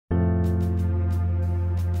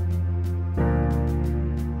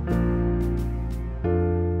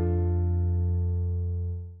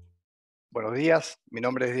días, mi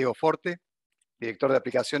nombre es Diego Forte, director de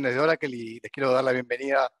aplicaciones de Oracle y les quiero dar la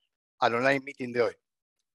bienvenida al online meeting de hoy.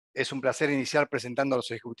 Es un placer iniciar presentando a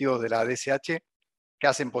los ejecutivos de la DSH que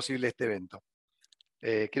hacen posible este evento.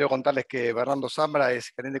 Quiero contarles que Bernardo Zambra es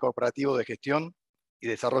gerente corporativo de gestión y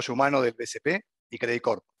desarrollo humano del BCP y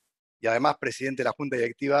Credicorp, y además presidente de la Junta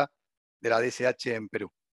Directiva de la DSH en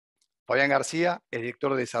Perú. Fabián García es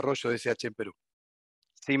director de desarrollo de DSH en Perú.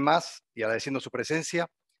 Sin más, y agradeciendo su presencia,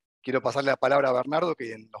 quiero pasarle la palabra a Bernardo,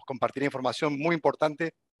 que nos compartirá información muy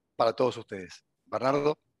importante para todos ustedes.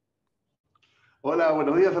 Bernardo. Hola,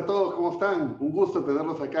 buenos días a todos, ¿cómo están? Un gusto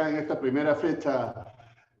tenerlos acá en esta primera fecha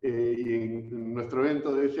y en nuestro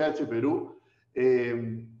evento de DSH Perú.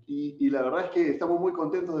 Y la verdad es que estamos muy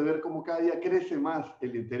contentos de ver cómo cada día crece más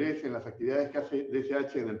el interés en las actividades que hace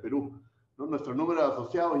DSH en el Perú, ¿no? Nuestro número de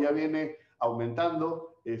asociados ya viene aumentando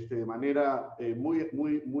de manera muy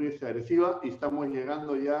agresiva y estamos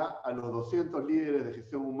llegando ya a los 200 líderes de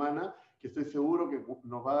gestión humana, que estoy seguro que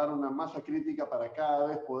nos va a dar una masa crítica para cada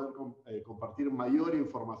vez poder compartir mayor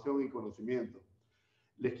información y conocimiento.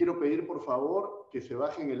 Les quiero pedir, por favor, que se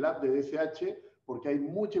bajen el app de DSH, porque hay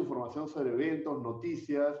mucha información sobre eventos,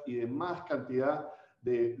 noticias y demás cantidad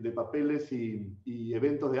de papeles y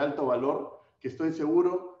eventos de alto valor, que estoy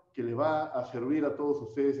seguro que les va a servir a todos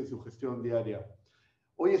ustedes en su gestión diaria.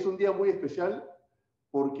 Hoy es un día muy especial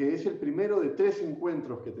porque es el primero de 3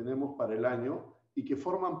 encuentros que tenemos para el año y que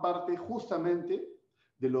forman parte justamente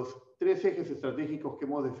de los 3 ejes estratégicos que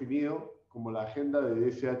hemos definido como la agenda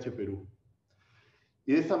de DSH Perú.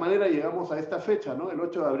 Y de esta manera llegamos a esta fecha, ¿no? El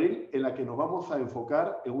 8 de abril, en la que nos vamos a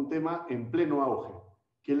enfocar en un tema en pleno auge,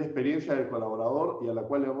 que es la experiencia del colaborador y a la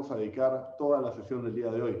cual le vamos a dedicar toda la sesión del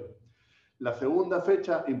día de hoy. La segunda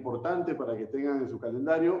fecha importante para que tengan en su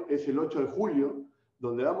calendario es el 8 de julio,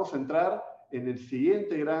 donde vamos a entrar en el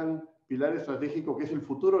siguiente gran pilar estratégico, que es el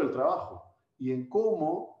futuro del trabajo, y en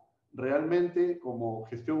cómo realmente, como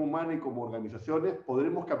gestión humana y como organizaciones,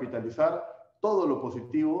 podremos capitalizar todo lo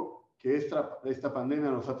positivo que esta pandemia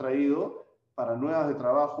nos ha traído para nuevas de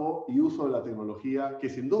trabajo y uso de la tecnología, que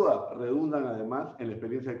sin duda redundan además en la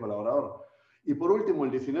experiencia del colaborador. Y por último, el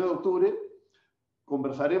 19 de octubre,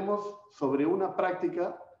 conversaremos sobre una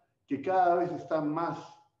práctica que cada vez está más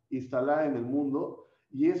instalada en el mundo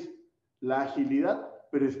y es la agilidad,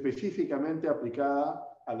 pero específicamente aplicada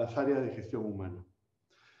a las áreas de gestión humana.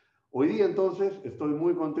 Hoy día entonces estoy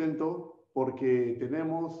muy contento porque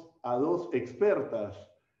tenemos a 2 expertas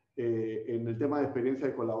en el tema de experiencia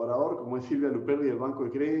de colaborador, como es Silvia Luperdi del Banco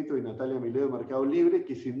de Crédico y Natalia Mileo del Mercado Libre,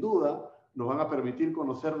 que sin duda nos van a permitir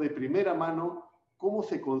conocer de primera mano cómo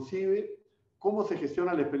se concibe, cómo se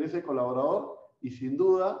gestiona la experiencia de colaborador y sin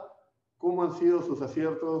duda cómo han sido sus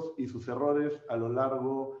aciertos y sus errores a lo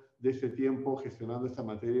largo de este tiempo gestionando esta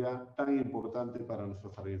materia tan importante para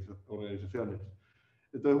nuestras organizaciones.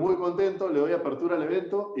 Entonces, muy contento, le doy apertura al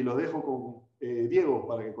evento y los dejo con Diego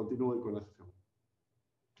para que continúe con la sesión.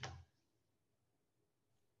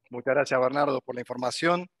 Muchas gracias, Bernardo, por la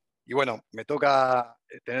información. Y bueno, me toca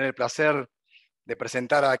tener el placer de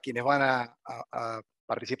presentar a quienes van a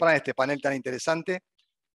participar en este panel tan interesante,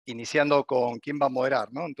 iniciando con quién va a moderar,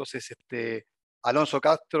 ¿no? Entonces, Alonso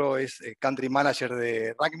Castro es Country Manager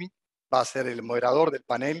de Rankmi, va a ser el moderador del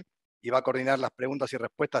panel y va a coordinar las preguntas y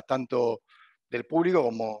respuestas tanto del público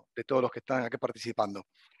como de todos los que están aquí participando.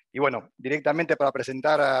 Y bueno, directamente para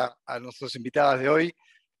presentar a nuestras invitadas de hoy,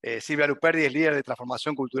 Silvia Luperdi es líder de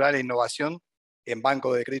Transformación Cultural e Innovación en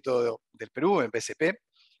Banco de Crédico del Perú, en BCP.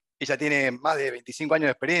 Ella tiene más de 25 años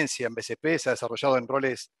de experiencia en BCP, se ha desarrollado en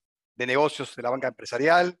roles de negocios de la banca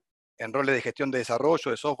empresarial, en roles de gestión de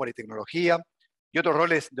desarrollo, de software y tecnología, y otros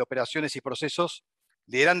roles de operaciones y procesos,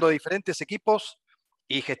 liderando diferentes equipos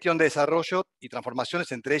y gestión de desarrollo y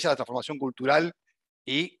transformaciones, entre ellas la transformación cultural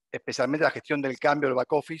y especialmente la gestión del cambio del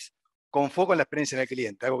back office, con foco en la experiencia del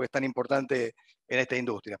cliente, algo que es tan importante en esta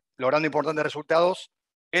industria, logrando importantes resultados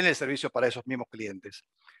en el servicio para esos mismos clientes.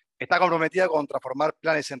 Está comprometida con transformar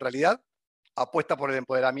planes en realidad, apuesta por el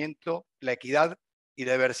empoderamiento, la equidad y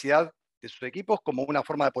la diversidad de sus equipos como una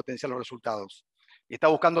forma de potenciar los resultados. Y está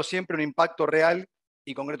buscando siempre un impacto real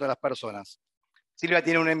y concreto en las personas. Silvia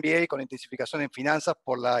tiene un MBA con intensificación en finanzas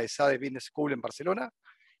por la ESADE Business School en Barcelona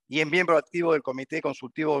y es miembro activo del Comité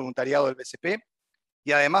Consultivo Voluntariado del BCP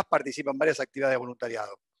y además participa en varias actividades de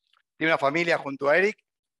voluntariado. Tiene una familia junto a Eric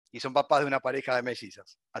y son papás de una pareja de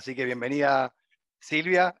mellizas. Así que bienvenida,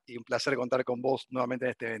 Silvia, y un placer contar con vos nuevamente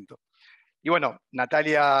en este evento. Y bueno,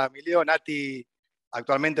 Natalia Mileo, Nati,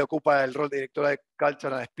 actualmente ocupa el rol de directora de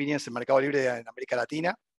Culturan Experience en Mercado Libre en América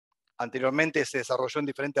Latina. Anteriormente se desarrolló en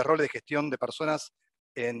diferentes roles de gestión de personas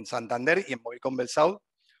en Santander y en Movicon Belsau.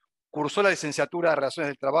 Cursó la licenciatura de Relaciones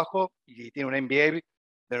del Trabajo y tiene un MBA de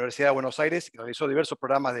la Universidad de Buenos Aires y realizó diversos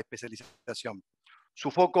programas de especialización. Su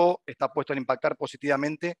foco está puesto en impactar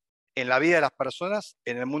positivamente en la vida de las personas,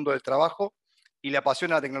 en el mundo del trabajo, y le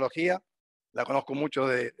apasiona la tecnología. La conozco mucho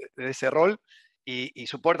de ese rol y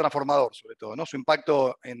su poder transformador, sobre todo, ¿no? Su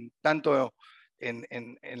impacto tanto en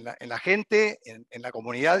la gente, en la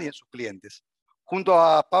comunidad y en sus clientes. Junto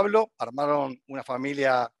a Pablo armaron una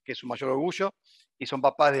familia que es su mayor orgullo y son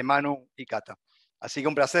papás de Manu y Cata. Así que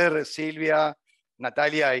un placer, Silvia,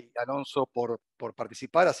 Natalia y Alonso por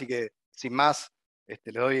participar. Así que sin más, le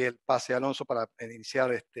doy el pase a Alonso para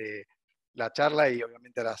iniciar la charla y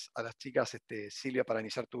obviamente a las chicas, Silvia, para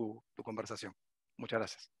iniciar tu conversación. Muchas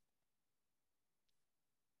gracias.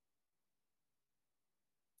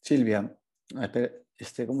 Silvia,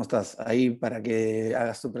 ¿cómo estás? Ahí para que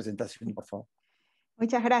hagas tu presentación, por favor.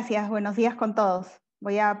 Muchas gracias. Buenos días con todos.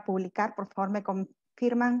 Voy a publicar, por favor, me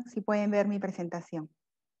confirman si pueden ver mi presentación.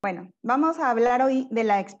 Bueno, vamos a hablar hoy de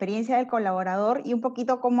la experiencia del colaborador y un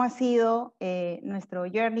poquito cómo ha sido nuestro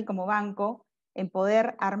journey como banco en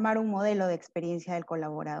poder armar un modelo de experiencia del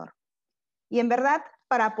colaborador. Y en verdad,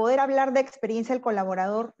 para poder hablar de experiencia del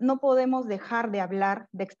colaborador, no podemos dejar de hablar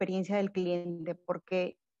de experiencia del cliente,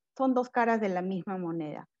 porque son dos caras de la misma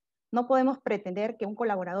moneda. No podemos pretender que un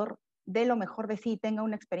colaborador dé lo mejor de sí y tenga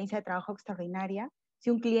una experiencia de trabajo extraordinaria si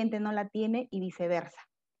un cliente no la tiene y viceversa.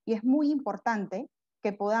 Y es muy importante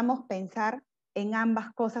que podamos pensar en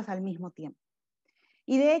ambas cosas al mismo tiempo.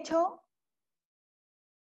 Y de hecho,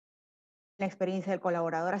 la experiencia del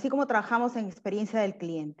colaborador, así como trabajamos en experiencia del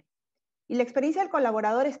cliente. Y la experiencia del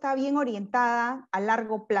colaborador está bien orientada a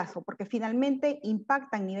largo plazo, porque finalmente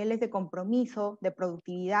impacta en niveles de compromiso, de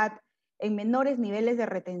productividad, en menores niveles de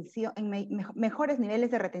retención, en mejores niveles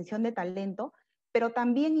de retención de talento, pero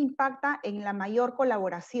también impacta en la mayor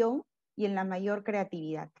colaboración y en la mayor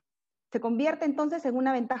creatividad. Se convierte entonces en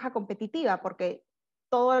una ventaja competitiva, porque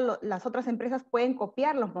todas las otras empresas pueden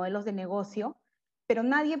copiar los modelos de negocio, pero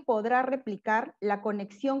nadie podrá replicar la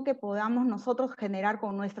conexión que podamos nosotros generar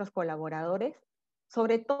con nuestros colaboradores,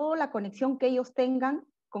 sobre todo la conexión que ellos tengan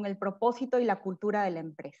con el propósito y la cultura de la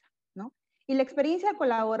empresa, ¿no? Y la experiencia del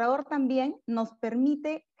colaborador también nos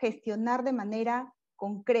permite gestionar de manera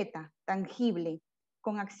concreta, tangible,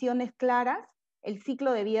 con acciones claras, el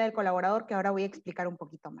ciclo de vida del colaborador, que ahora voy a explicar un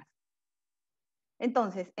poquito más.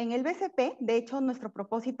 Entonces, en el BCP, de hecho, nuestro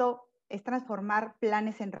propósito es transformar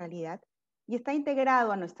planes en realidad, y está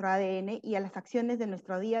integrado a nuestro ADN y a las acciones de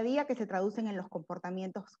nuestro día a día que se traducen en los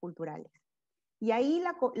comportamientos culturales. Y ahí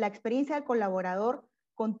la experiencia del colaborador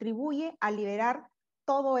contribuye a liberar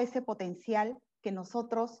todo ese potencial que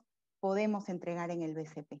nosotros podemos entregar en el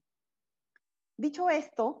BCP. Dicho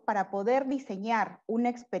esto, para poder diseñar una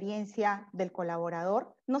experiencia del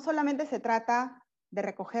colaborador, no solamente se trata de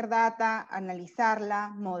recoger data, analizarla,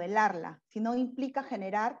 modelarla, sino implica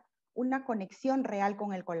generar una conexión real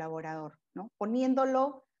con el colaborador, ¿no?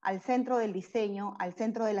 Poniéndolo al centro del diseño, al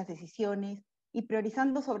centro de las decisiones y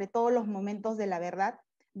priorizando sobre todo los momentos de la verdad,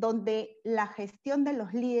 donde la gestión de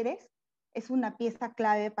los líderes es una pieza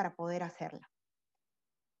clave para poder hacerla.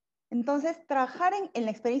 Entonces, trabajar en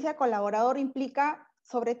la experiencia de colaborador implica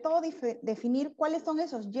sobre todo definir cuáles son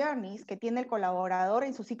esos journeys que tiene el colaborador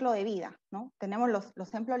en su ciclo de vida, ¿no? Tenemos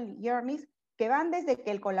los employee journeys que van desde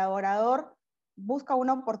que el colaborador busca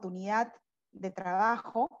una oportunidad de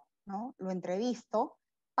trabajo, ¿no? Lo entrevisto,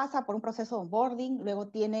 pasa por un proceso de onboarding, luego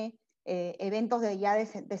tiene eventos de ya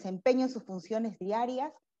desempeño en sus funciones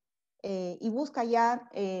diarias y busca ya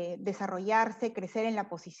desarrollarse, crecer en la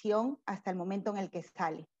posición hasta el momento en el que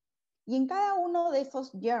sale. Y en cada uno de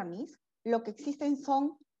esos journeys, lo que existen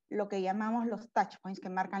son lo que llamamos los touch points que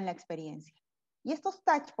marcan la experiencia. Y estos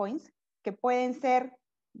touch points, que pueden ser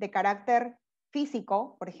de carácter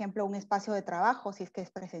físico, por ejemplo, un espacio de trabajo, si es que es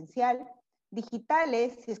presencial,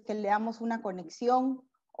 digitales, si es que le damos una conexión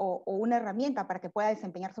o una herramienta para que pueda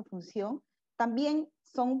desempeñar su función, también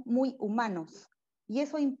son muy humanos. Y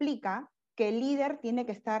eso implica que el líder tiene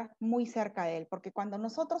que estar muy cerca de él, porque cuando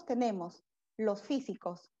nosotros tenemos los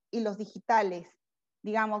físicos y los digitales,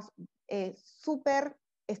 digamos, súper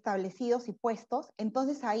establecidos y puestos,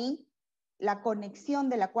 entonces ahí la conexión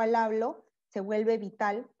de la cual hablo se vuelve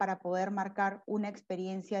vital para poder marcar una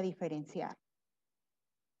experiencia diferencial.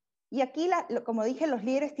 Y aquí, como dije, los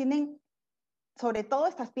líderes tienen sobre todo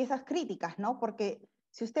estas piezas críticas, ¿no? Porque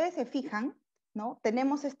si ustedes se fijan, ¿no?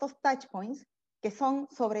 Tenemos estos touch points que son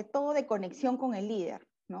sobre todo de conexión con el líder,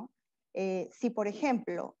 ¿no? Si, por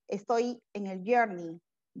ejemplo, estoy en el journey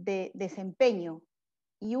de desempeño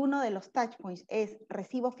y uno de los touch points es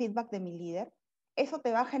recibo feedback de mi líder, eso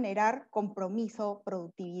te va a generar compromiso,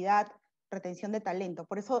 productividad, retención de talento.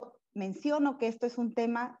 Por eso menciono que esto es un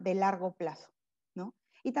tema de largo plazo, ¿no?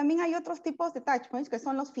 Y también hay otros tipos de touchpoints que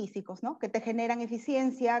son los físicos, ¿no? Que te generan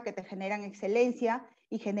eficiencia, que te generan excelencia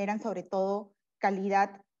y generan sobre todo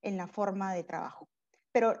calidad en la forma de trabajo.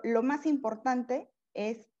 Pero lo más importante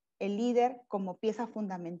es el líder como pieza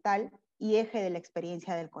fundamental y eje de la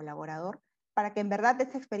experiencia del colaborador para que en verdad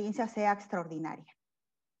esta experiencia sea extraordinaria.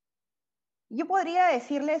 Yo podría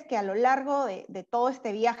decirles que a lo largo de todo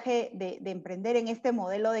este viaje de emprender en este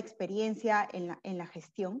modelo de experiencia en la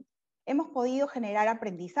gestión, hemos podido generar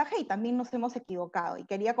aprendizaje y también nos hemos equivocado, y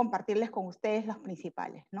quería compartirles con ustedes los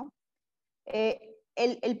principales, ¿no?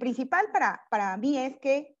 El principal para mí es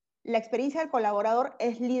que la experiencia del colaborador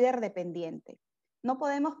es líder dependiente. No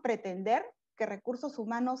podemos pretender que recursos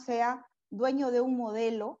humanos sea dueño de un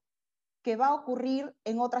modelo que va a ocurrir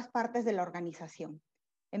en otras partes de la organización.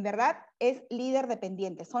 En verdad, es líder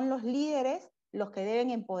dependiente. Son los líderes los que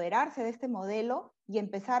deben empoderarse de este modelo y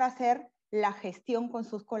empezar a hacer la gestión con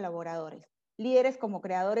sus colaboradores. Líderes como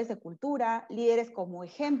creadores de cultura, líderes como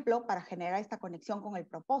ejemplo para generar esta conexión con el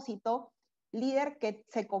propósito, líderes que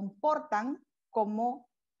se comportan como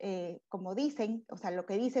dicen, o sea, lo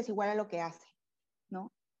que dice es igual a lo que hace,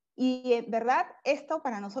 ¿no? Y en verdad, esto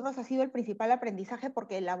para nosotros ha sido el principal aprendizaje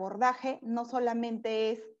porque el abordaje no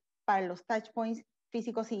solamente es para los touchpoints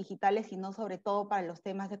físicos y digitales, sino sobre todo para los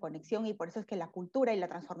temas de conexión, y por eso es que la cultura y la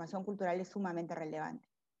transformación cultural es sumamente relevante.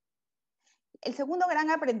 El segundo gran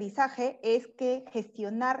aprendizaje es que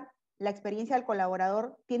gestionar la experiencia del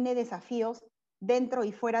colaborador tiene desafíos dentro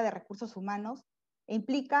y fuera de recursos humanos e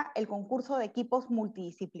implica el concurso de equipos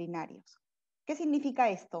multidisciplinarios. ¿Qué significa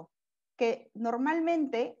esto? Que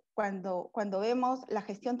normalmente cuando vemos la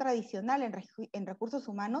gestión tradicional en recursos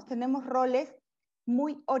humanos, tenemos roles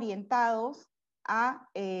muy orientados a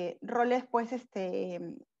roles pues,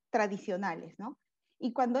 tradicionales, ¿no?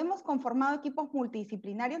 Y cuando hemos conformado equipos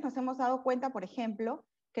multidisciplinarios, nos hemos dado cuenta, por ejemplo,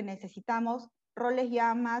 que necesitamos roles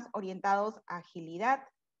ya más orientados a agilidad,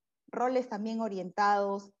 roles también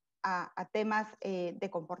orientados a temas de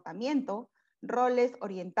comportamiento, roles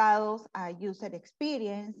orientados a user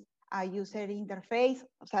experience, a user interface,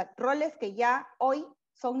 o sea, roles que ya hoy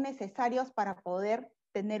son necesarios para poder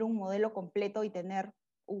tener un modelo completo y tener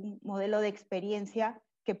un modelo de experiencia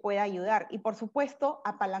que pueda ayudar. Y por supuesto,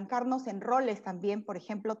 apalancarnos en roles también, por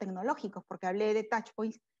ejemplo, tecnológicos, porque hablé de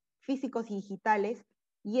touchpoints físicos y digitales,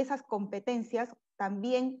 y esas competencias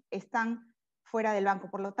también están fuera del banco.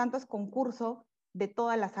 Por lo tanto, es concurso de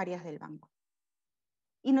todas las áreas del banco.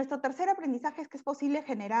 Y nuestro tercer aprendizaje es que es posible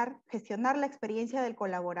gestionar la experiencia del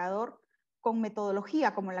colaborador con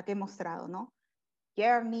metodología como la que he mostrado, ¿no?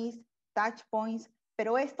 Journeys, touchpoints,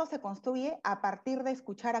 pero esto se construye a partir de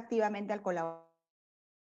escuchar activamente al colaborador.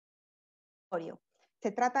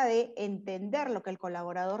 Se trata de entender lo que el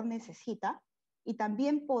colaborador necesita y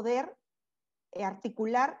también poder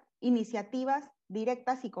articular iniciativas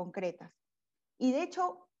directas y concretas. Y de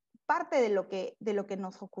hecho, parte de lo que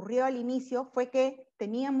nos ocurrió al inicio fue que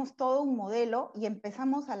teníamos todo un modelo y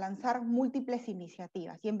empezamos a lanzar múltiples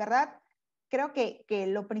iniciativas. Y en verdad, creo que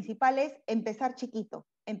lo principal es empezar chiquito,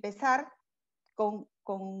 empezar con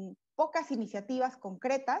pocas iniciativas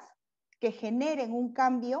concretas que generen un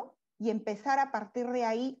cambio y empezar a partir de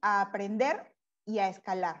ahí a aprender y a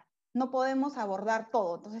escalar. No podemos abordar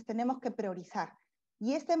todo, entonces tenemos que priorizar.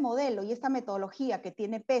 Y este modelo y esta metodología que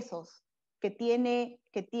tiene pesos, que tiene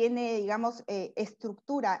digamos,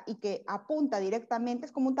 estructura y que apunta directamente,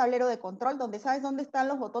 es como un tablero de control donde sabes dónde están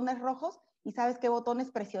los botones rojos y sabes qué botones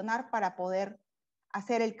presionar para poder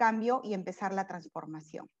hacer el cambio y empezar la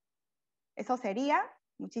transformación. Eso sería.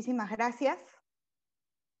 Muchísimas gracias.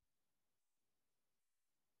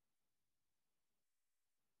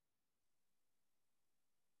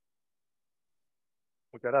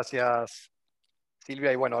 Muchas gracias,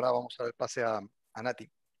 Silvia. Y bueno, ahora vamos a dar pase a Nati.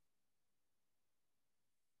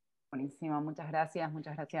 Buenísimo, muchas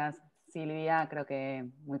gracias Silvia. Creo que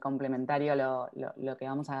muy complementario lo que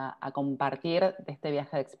vamos a compartir de este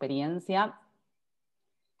viaje de experiencia.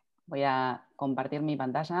 Voy a compartir mi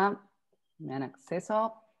pantalla, me dan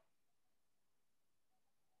acceso.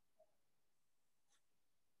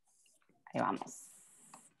 Ahí vamos.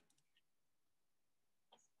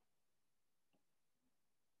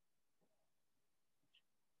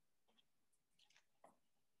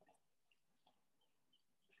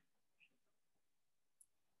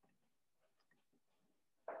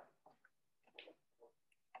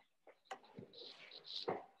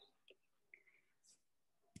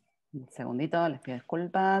 Un segundito, les pido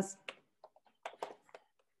disculpas.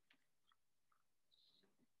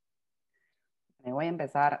 Me voy a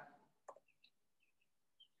empezar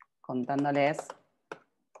contándoles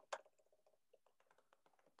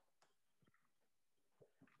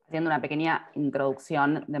haciendo una pequeña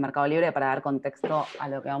introducción de Mercado Libre para dar contexto a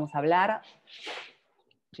lo que vamos a hablar.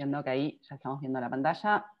 Viendo que ahí ya estamos viendo la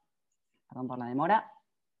pantalla. Perdón por la demora.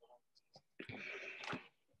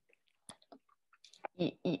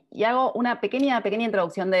 Y hago una pequeña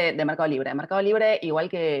introducción de Mercado Libre. Mercado Libre, igual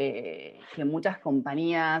que muchas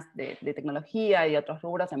compañías de tecnología y de otros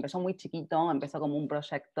rubros, empezó muy chiquito, empezó como un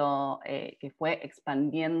proyecto que fue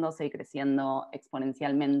expandiéndose y creciendo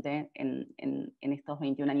exponencialmente en estos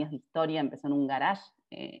 21 años de historia. Empezó en un garage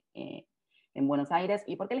en Buenos Aires.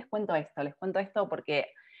 ¿Y por qué les cuento esto? Les cuento esto porque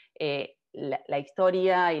la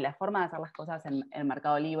historia y la forma de hacer las cosas en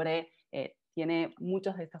Mercado Libre tiene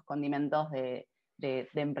muchos de estos condimentos de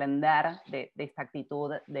emprender, de esta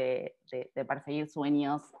actitud de perseguir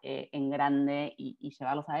sueños en grande y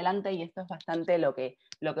llevarlos adelante, y esto es bastante lo que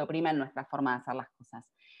oprime en nuestra forma de hacer las cosas.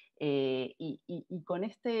 Con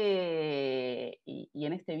en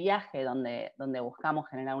este viaje donde buscamos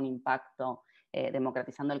generar un impacto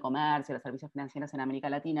democratizando el comercio y los servicios financieros en América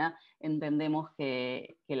Latina, entendemos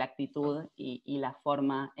que la actitud y la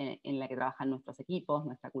forma en la que trabajan nuestros equipos,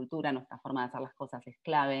 nuestra cultura, nuestra forma de hacer las cosas es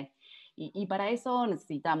clave. Y para eso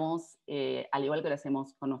necesitamos, al igual que lo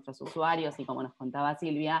hacemos con nuestros usuarios y como nos contaba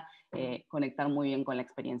Silvia, conectar muy bien con la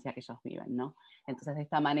experiencia que ellos viven, ¿no? Entonces, de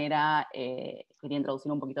esta manera, quería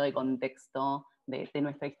introducir un poquito de contexto de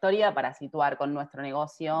nuestra historia para situar con nuestro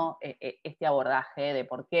negocio este abordaje de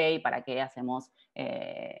por qué y para qué hacemos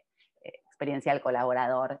experiencia del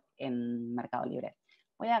colaborador en Mercado Libre.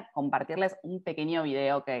 Voy a compartirles un pequeño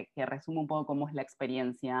video que resume un poco cómo es la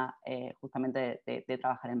experiencia justamente de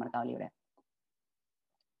trabajar en Mercado Libre.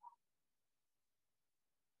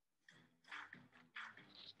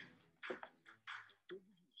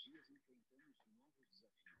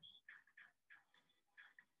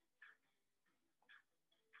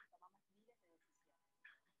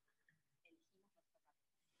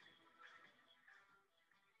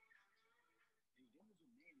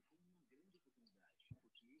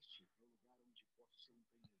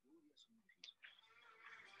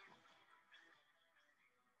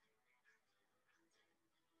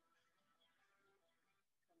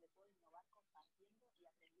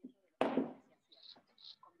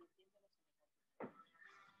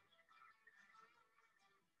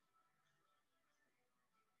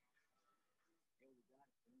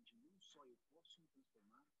 Só eu posso me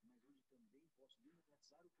transformar, mas onde também posso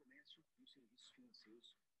democratizar o comércio e os serviços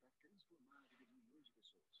financeiros para transformar a vida de milhões de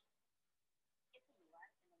pessoas. Es un lugar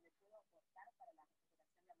en donde puedo aportar para la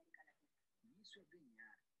recuperación de América Latina. Y eso es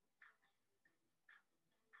ganhar.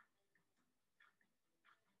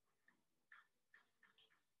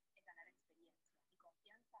 Es ganar experiencia y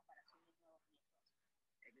confianza para asumir nuevos riesgos.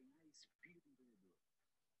 Es ganhar espírito empreendedor.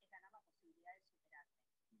 Es ganar la posibilidad de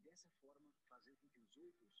superarse. Y dessa forma fazer com que os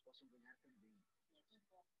outros possam ganhar também. Mi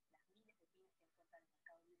equipo, las miles de pymes que encuentran en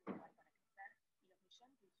Mercado Libre un lugar para crecer y los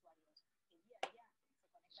millones de usuarios que día a día se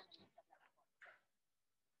conectan en nuestra plataforma.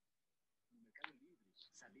 No Mercado Libre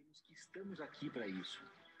sabemos que estamos aqui para isso.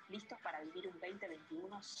 Listos para vivir un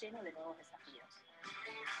 2021 lleno de nuevos desafíos.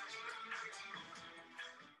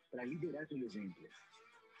 Para liderar pelo exemplo.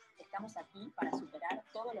 Estamos aquí para superar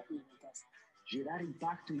todos los límites. Gerar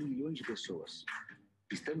impacto em milhões de pessoas.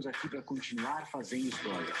 Estamos aqui para continuar fazendo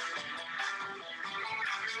história.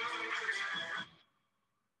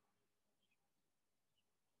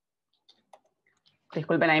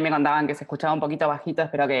 Disculpen, ahí me contaban que se escuchaba un poquito bajito,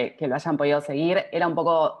 espero que lo hayan podido seguir. Era un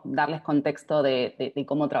poco darles contexto de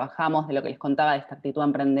cómo trabajamos, de lo que les contaba de esta actitud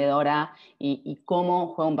emprendedora y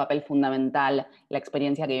cómo juega un papel fundamental la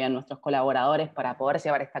experiencia que viven nuestros colaboradores para poder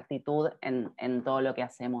llevar esta actitud en todo lo que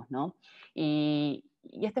hacemos, ¿no? Y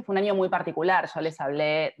este fue un año muy particular. Yo les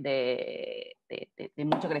hablé de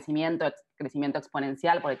mucho crecimiento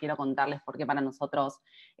exponencial, porque quiero contarles por qué para nosotros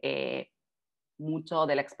mucho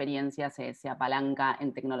de la experiencia se apalanca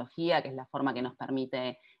en tecnología, que es la forma que nos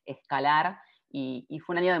permite escalar, y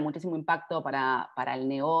fue un año de muchísimo impacto para el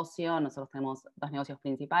negocio. Nosotros tenemos dos negocios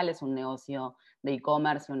principales, un negocio de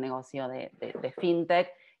e-commerce y un negocio de fintech,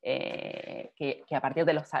 que a partir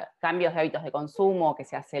de los cambios de hábitos de consumo que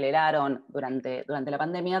se aceleraron durante la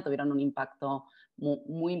pandemia, tuvieron un impacto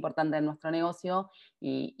muy importante en nuestro negocio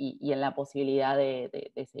y en la posibilidad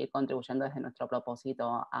de seguir contribuyendo desde nuestro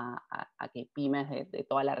propósito a que pymes de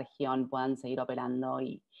toda la región puedan seguir operando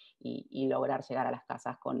y lograr llegar a las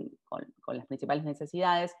casas con las principales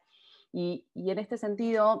necesidades. Y en este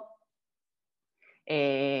sentido,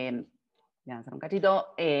 voy a avanzar un cachito,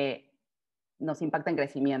 nos impacta en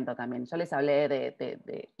crecimiento también. Yo les hablé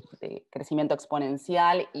de crecimiento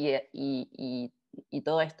exponencial y y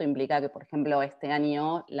todo esto implica que, por ejemplo, este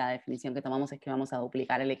año la definición que tomamos es que vamos a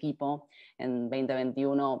duplicar el equipo. En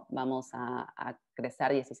 2021 vamos a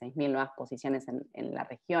crecer 16.000 nuevas posiciones en la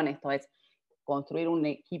región. Esto es construir un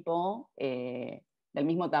equipo del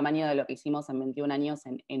mismo tamaño de lo que hicimos en 21 años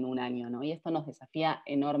en un año, ¿no? Y esto nos desafía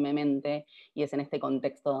enormemente, y es en este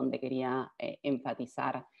contexto donde quería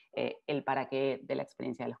enfatizar el para qué de la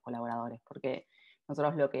experiencia de los colaboradores, porque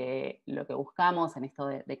nosotros lo que buscamos en esto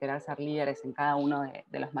de querer ser líderes en cada uno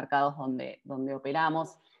de los mercados donde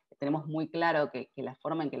operamos, tenemos muy claro que la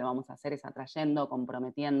forma en que lo vamos a hacer es atrayendo,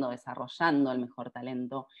 comprometiendo, desarrollando el mejor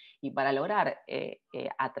talento, y para lograr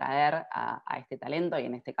atraer a este talento, y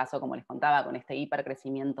en este caso, como les contaba, con este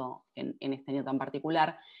hipercrecimiento en este año tan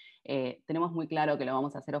particular, tenemos muy claro que lo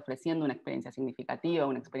vamos a hacer ofreciendo una experiencia significativa,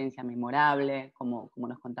 una experiencia memorable, como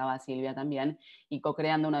nos contaba Silvia también, y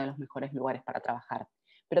co-creando uno de los mejores lugares para trabajar.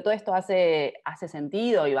 Pero todo esto hace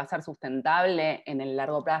sentido y va a ser sustentable en el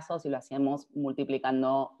largo plazo si lo hacemos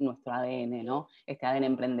multiplicando nuestro ADN, ¿no? Este ADN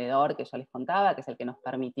emprendedor que yo les contaba, que es el que nos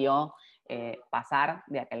permitió pasar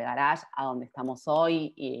de aquel garage a donde estamos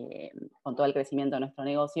hoy, con todo el crecimiento de nuestro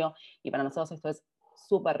negocio. Y para nosotros esto es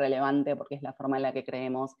súper relevante porque es la forma en la que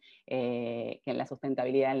creemos que en la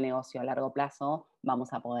sustentabilidad del negocio a largo plazo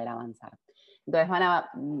vamos a poder avanzar. Entonces van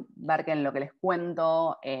a ver que en lo que les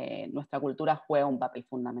cuento, nuestra cultura juega un papel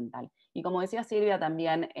fundamental. Y como decía Silvia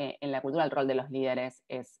también, en la cultura el rol de los líderes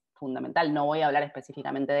es fundamental. No voy a hablar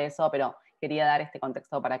específicamente de eso, pero quería dar este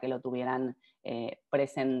contexto para que lo tuvieran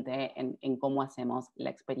presente en cómo hacemos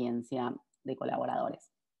la experiencia de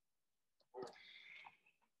colaboradores.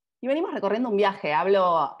 Y venimos recorriendo un viaje.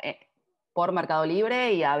 Hablo por Mercado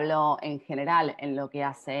Libre y hablo en general en lo que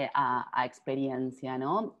hace a experiencia,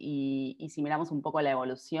 ¿no? Y si miramos un poco la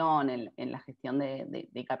evolución en la gestión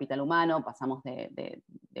de Capital Humano, pasamos de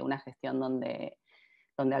una gestión donde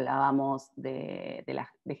hablábamos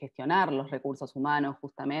de gestionar los recursos humanos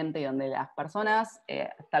justamente, y donde las personas,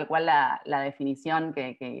 tal cual la definición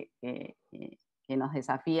que nos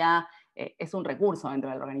desafía, es un recurso dentro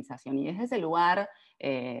de la organización, y desde ese lugar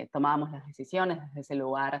tomábamos las decisiones, desde ese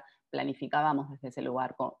lugar planificábamos, desde ese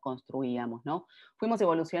lugar construíamos, ¿no? Fuimos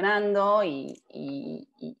evolucionando y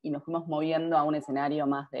nos fuimos moviendo a un escenario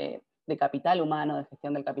más de capital humano, de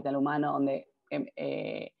gestión del capital humano, donde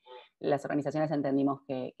las organizaciones entendimos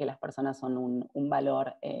que las personas son un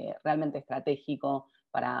valor realmente estratégico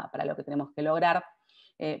para lo que tenemos que lograr.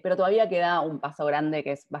 Pero todavía queda un paso grande,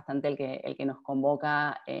 que es bastante el que nos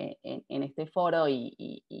convoca en este foro,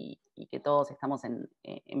 y que todos estamos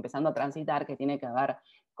empezando a transitar, que tiene que ver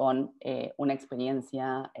con una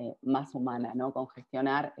experiencia más humana, ¿no? Con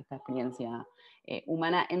gestionar esta experiencia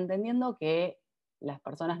humana, entendiendo que las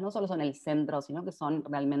personas no solo son el centro, sino que son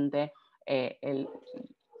realmente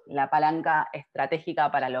la palanca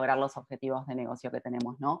estratégica para lograr los objetivos de negocio que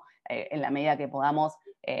tenemos, ¿no? En la medida que podamos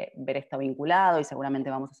ver esto vinculado, y seguramente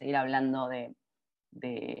vamos a seguir hablando de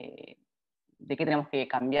qué tenemos que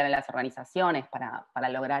cambiar en las organizaciones para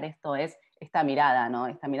lograr esto, es esta mirada, ¿no?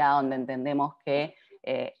 Esta mirada donde entendemos que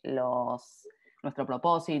nuestro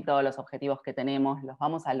propósito, los objetivos que tenemos, los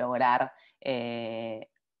vamos a lograr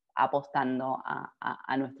apostando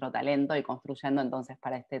a nuestro talento y construyendo entonces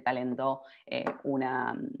para este talento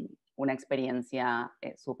una experiencia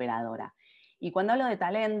superadora. Y cuando hablo de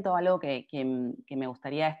talento, algo que me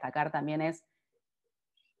gustaría destacar también es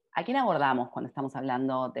 ¿a quién abordamos cuando estamos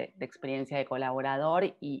hablando de experiencia de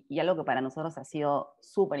colaborador? Y algo que para nosotros ha sido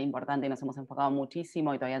súper importante y nos hemos enfocado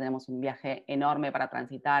muchísimo, y todavía tenemos un viaje enorme para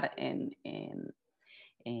transitar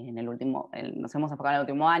nos hemos enfocado en el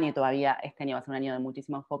último año, y todavía este año va a ser un año de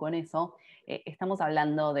muchísimo enfoque en eso. Estamos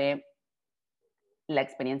hablando de la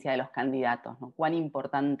experiencia de los candidatos, ¿no? Cuán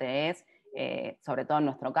importante es, sobre todo en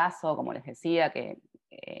nuestro caso, como les decía, que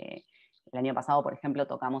el año pasado, por ejemplo,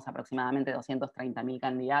 tocamos aproximadamente 230.000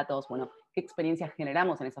 candidatos. Bueno, ¿qué experiencias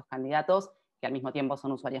generamos en esos candidatos que al mismo tiempo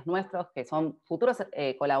son usuarios nuestros, que son futuros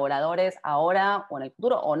colaboradores ahora o en el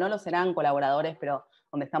futuro, o no lo serán colaboradores, pero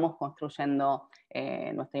donde estamos construyendo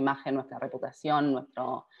nuestra imagen, nuestra reputación,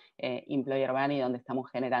 nuestro employer brand, y donde estamos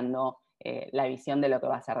generando la visión de lo que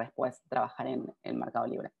va a ser después trabajar en Mercado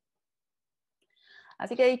Libre?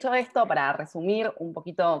 Así que dicho esto, para resumir un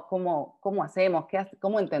poquito cómo hacemos,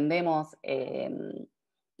 cómo entendemos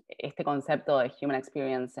este concepto de Human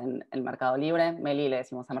Experience en el Mercado Libre. Meli le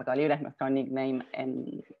decimos a Mercado Libre, es nuestro nickname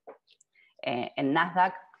en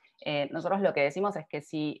Nasdaq. Nosotros lo que decimos es que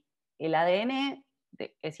si el ADN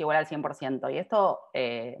es igual al 100%, y esto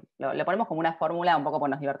lo ponemos como una fórmula, un poco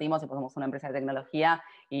porque nos divertimos y pues somos una empresa de tecnología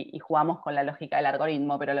y jugamos con la lógica del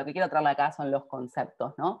algoritmo, pero lo que quiero traerle acá son los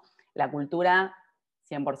conceptos, ¿no? La cultura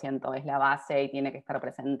 100% es la base y tiene que estar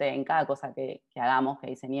presente en cada cosa que hagamos, que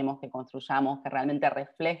diseñemos, que construyamos, que realmente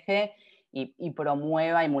refleje y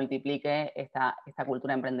promueva y multiplique esta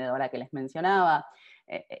cultura emprendedora que les mencionaba.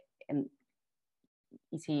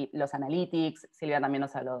 Y si los analytics, Silvia también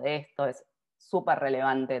nos habló de esto, es súper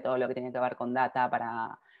relevante todo lo que tiene que ver con data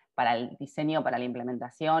para el diseño, para la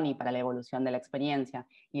implementación y para la evolución de la experiencia.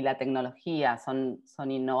 Y la tecnología son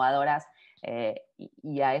innovadoras,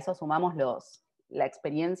 y a eso sumamos la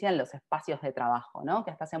experiencia en los espacios de trabajo, ¿no?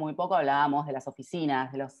 Que hasta hace muy poco hablábamos de las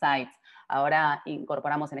oficinas, de los sites. Ahora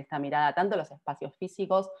incorporamos en esta mirada tanto los espacios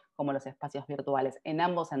físicos como los espacios virtuales. En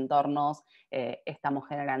ambos entornos estamos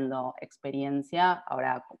generando experiencia,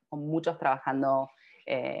 ahora con muchos trabajando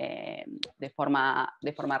de forma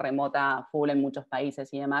remota, full en muchos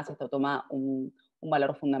países y demás. Esto toma un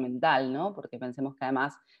valor fundamental, ¿no? Porque pensemos que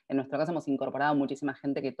además en nuestro caso hemos incorporado muchísima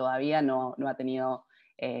gente que todavía no ha tenido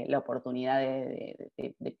la oportunidad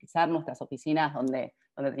de pisar nuestras oficinas donde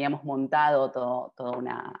teníamos montado toda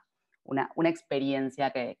una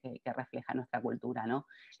experiencia que refleja nuestra cultura, ¿no?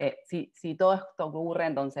 Si todo esto ocurre,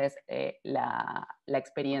 entonces la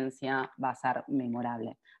experiencia va a ser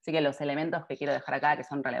memorable. Así que los elementos que quiero dejar acá, que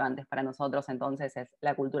son relevantes para nosotros, entonces, es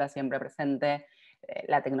la cultura siempre presente,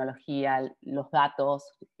 la tecnología, los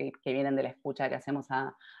datos que vienen de la escucha que hacemos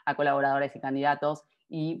a colaboradores y candidatos,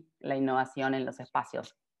 y la innovación en los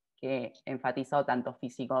espacios, que enfatizo tanto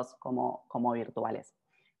físicos como virtuales.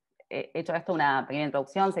 Hecho esto, una pequeña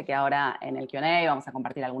introducción. Sé que ahora en el Q&A vamos a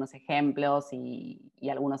compartir algunos ejemplos y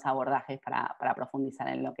algunos abordajes para profundizar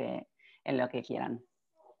en lo que quieran.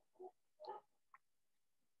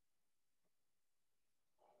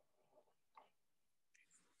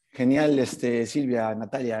 Genial, Silvia,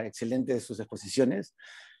 Natalia, excelentes sus exposiciones.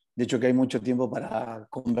 De hecho, que hay mucho tiempo para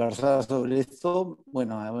conversar sobre esto.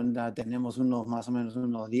 Bueno, ahora tenemos más o menos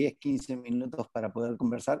unos 10, 15 minutos para poder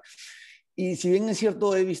conversar. Y si bien es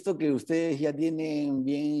cierto, he visto que ustedes ya tienen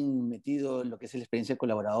bien metido lo que es la experiencia del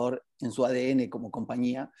colaborador en su ADN como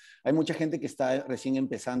compañía, hay mucha gente que está recién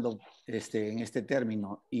empezando en este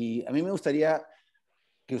término. Y a mí me gustaría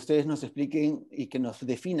que ustedes nos expliquen y que nos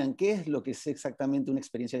definan qué es lo que es exactamente una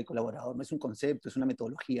experiencia del colaborador. No es un concepto, es una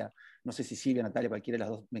metodología. No sé si Silvia, Natalia, cualquiera de las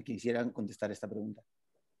dos me quisieran contestar esta pregunta.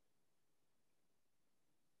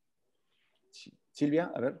 Silvia,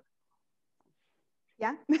 a ver.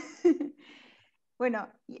 ¿Ya? Bueno,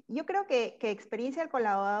 yo creo que experiencia del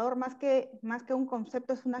colaborador, más que un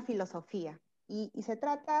concepto, es una filosofía. Y se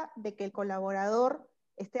trata de que el colaborador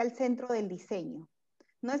esté al centro del diseño.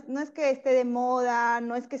 No es que esté de moda,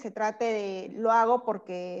 no es que se trate de lo hago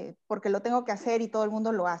porque lo tengo que hacer y todo el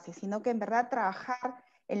mundo lo hace, sino que en verdad trabajar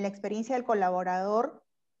en la experiencia del colaborador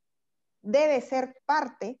debe ser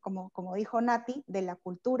parte, como dijo Nati, de la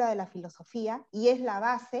cultura, de la filosofía, y es la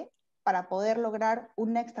base para poder lograr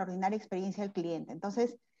una extraordinaria experiencia del cliente.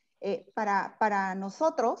 Entonces, para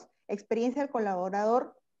nosotros, experiencia del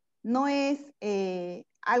colaborador no es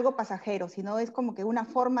algo pasajero, sino es como que una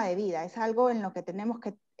forma de vida, es algo en lo que tenemos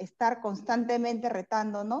que estar constantemente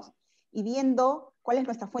retándonos y viendo cuál es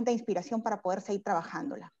nuestra fuente de inspiración para poder seguir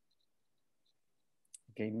trabajándola.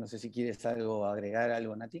 Okay, no sé si quieres agregar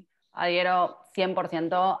algo, Nati. Adhiero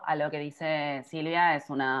 100% a lo que dice Silvia. Es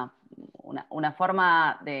una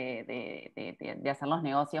forma de hacer los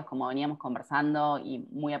negocios como veníamos conversando y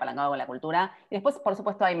muy apalancado con la cultura. Y después, por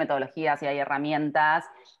supuesto, hay metodologías y hay herramientas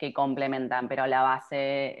que complementan, pero la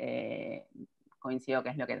base coincido que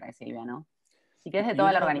es lo que trae Silvia, ¿no? Y que es de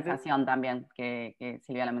toda la organización también, que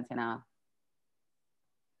Silvia la mencionaba.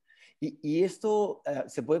 Y esto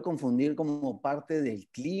se puede confundir como parte del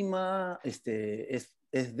clima,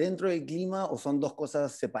 ¿es dentro del clima o son dos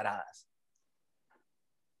cosas separadas?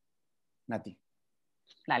 Nati.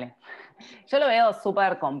 Dale. Yo lo veo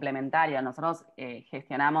súper complementario. Nosotros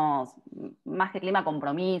gestionamos más que clima,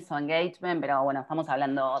 compromiso, engagement, pero bueno, estamos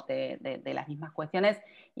hablando de las mismas cuestiones,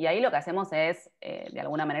 y ahí lo que hacemos es, de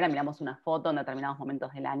alguna manera, miramos una foto en determinados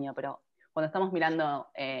momentos del año, pero cuando estamos mirando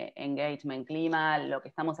engagement, clima, lo que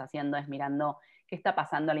estamos haciendo es mirando qué está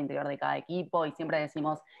pasando al interior de cada equipo, y siempre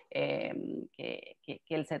decimos que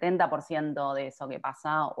el 70% de eso que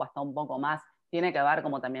pasa, o hasta un poco más, tiene que ver,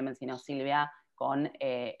 como también mencionó Silvia, con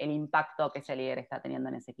el impacto que ese líder está teniendo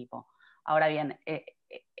en ese equipo. Ahora bien,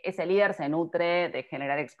 ese líder se nutre de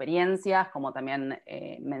generar experiencias, como también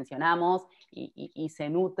mencionamos, y se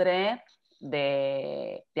nutre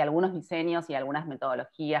de algunos diseños y algunas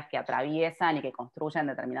metodologías que atraviesan y que construyen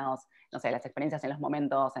determinados, no sé, las experiencias en los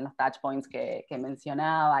momentos, en los touch points que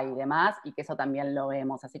mencionaba y demás, y que eso también lo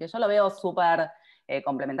vemos. Así que yo lo veo súper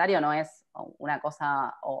complementario, no es una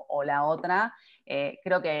cosa o la otra.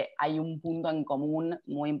 Creo que hay un punto en común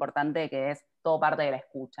muy importante, que es todo parte de la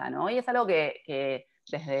escucha, ¿no? Y es algo que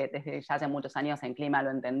desde ya hace muchos años en Clima lo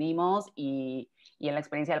entendimos, y en la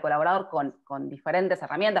experiencia del colaborador con diferentes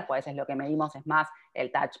herramientas, pues es lo que medimos, es más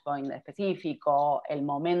el touch point específico, el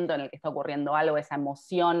momento en el que está ocurriendo algo, esa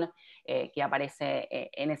emoción que aparece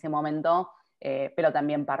en ese momento, pero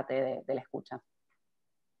también parte de la escucha.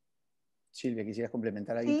 Silvia, ¿quisieras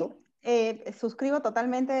complementar algo? Sí, suscribo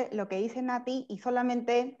totalmente lo que dice Nati, y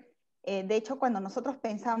solamente, de hecho, cuando nosotros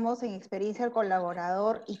pensamos en experiencia del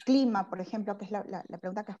colaborador y clima, por ejemplo, que es la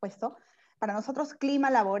pregunta que has puesto, para nosotros clima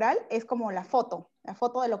laboral es como la foto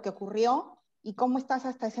de lo que ocurrió y cómo estás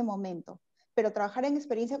hasta ese momento. Pero trabajar en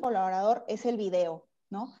experiencia del colaborador es el video,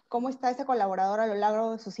 ¿no? Cómo está ese colaborador a lo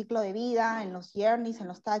largo de su ciclo de vida, en los journeys, en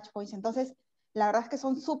los touch points. Entonces, la verdad es que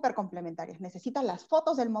son súper complementarios. Necesitas las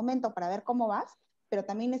fotos del momento para ver cómo vas, pero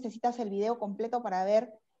también necesitas el video completo para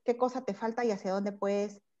ver qué cosa te falta y hacia dónde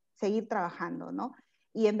puedes seguir trabajando, ¿no?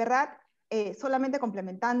 Y en verdad, solamente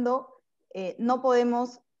complementando, no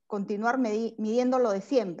podemos continuar midiendo lo de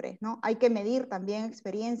siempre, ¿no? Hay que medir también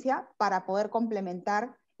experiencia para poder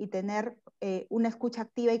complementar y tener una escucha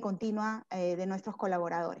activa y continua de nuestros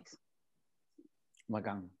colaboradores.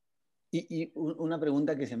 Bacán. Y una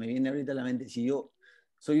pregunta que se me viene ahorita a la mente: si yo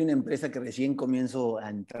soy una empresa que recién comienzo a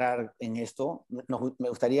entrar en esto, me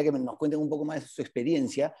gustaría que nos cuenten un poco más de su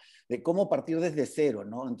experiencia, de cómo partir desde cero,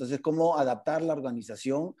 ¿no? Entonces, cómo adaptar la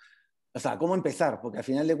organización, o sea, cómo empezar, porque al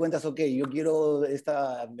final de cuentas, ok, yo quiero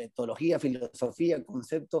esta metodología, filosofía,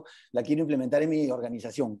 concepto, la quiero implementar en mi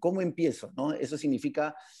organización. ¿Cómo empiezo, no? Eso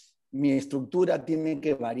significa, mi estructura tiene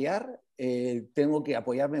que variar, tengo que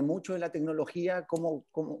apoyarme mucho en la tecnología.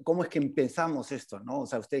 ¿Cómo es que empezamos esto, no? O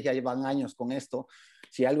sea, ustedes ya llevan años con esto.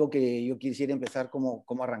 Si algo que yo quisiera empezar,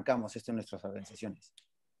 ¿cómo arrancamos esto en nuestras organizaciones?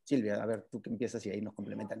 Silvia, a ver, tú que empiezas y ahí nos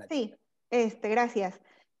complementan a ti. Sí, gracias.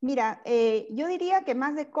 Mira, yo diría que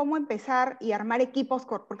más de cómo empezar y armar equipos,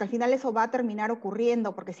 porque al final eso va a terminar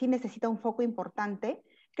ocurriendo, porque sí necesita un foco importante.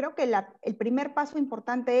 Creo que el primer paso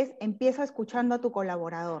importante es: empieza escuchando a tu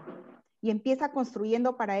colaborador y empieza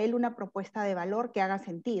construyendo para él una propuesta de valor que haga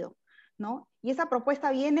sentido, ¿no? Y esa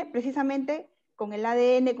propuesta viene precisamente con el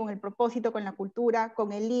ADN, con el propósito, con la cultura,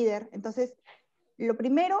 con el líder. Entonces, lo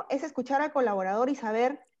primero es escuchar al colaborador y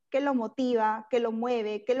saber qué lo motiva, qué lo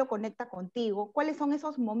mueve, qué lo conecta contigo, cuáles son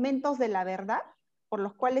esos momentos de la verdad por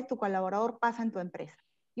los cuales tu colaborador pasa en tu empresa.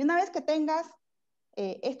 Y una vez que tengas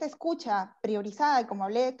esta escucha priorizada, y como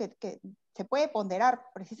hablé, que se puede ponderar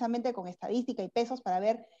precisamente con estadística y pesos para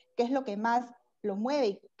ver qué es lo que más lo mueve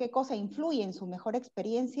y qué cosa influye en su mejor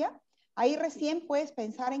experiencia, ahí recién puedes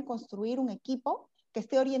pensar en construir un equipo que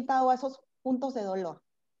esté orientado a esos puntos de dolor.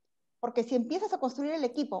 Porque si empiezas a construir el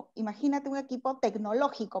equipo, imagínate un equipo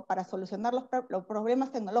tecnológico para solucionar los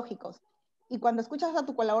problemas tecnológicos, y cuando escuchas a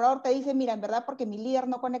tu colaborador te dice: mira, en verdad, porque mi líder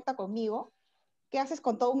no conecta conmigo, ¿qué haces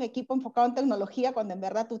con todo un equipo enfocado en tecnología cuando en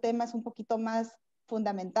verdad tu tema es un poquito más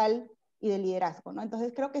fundamental y de liderazgo, ¿no?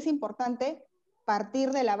 Entonces creo que es importante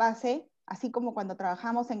partir de la base, así como cuando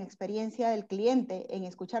trabajamos en experiencia del cliente, en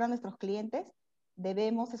escuchar a nuestros clientes,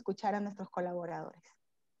 debemos escuchar a nuestros colaboradores.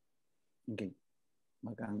 Ok,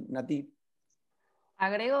 bacán. Nati.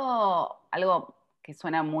 Agrego algo que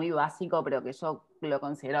suena muy básico, pero que yo lo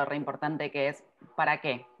considero re importante, que es ¿para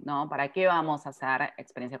qué? ¿No? ¿Para qué vamos a hacer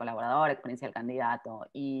experiencia colaborador, experiencia del candidato?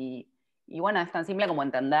 Y bueno, es tan simple como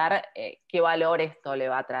entender qué valor esto le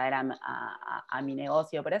va a traer a mi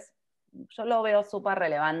negocio, pero yo lo veo súper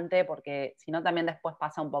relevante, porque si no también después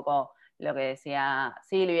pasa un poco lo que decía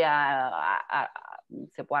Silvia,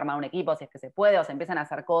 se puede armar un equipo si es que se puede, o se empiezan a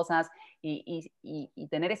hacer cosas, y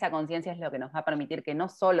tener esa conciencia es lo que nos va a permitir que no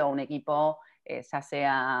solo un equipo, ya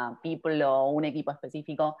sea people o un equipo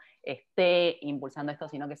específico, esté impulsando esto,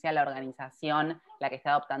 sino que sea la organización la que esté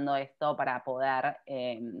adoptando esto para poder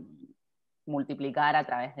multiplicar a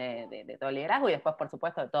través de todo el liderazgo, y después, por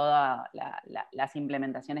supuesto, de todas las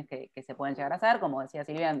implementaciones que se pueden llegar a hacer, como decía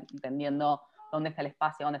Silvia, entendiendo dónde está el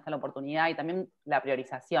espacio, dónde está la oportunidad, y también la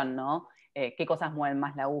priorización, ¿no? Qué cosas mueven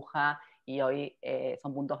más la aguja, y hoy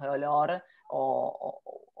son puntos de dolor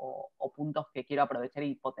o puntos que quiero aprovechar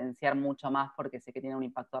y potenciar mucho más porque sé que tiene un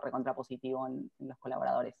impacto recontrapositivo en los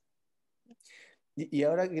colaboradores. Y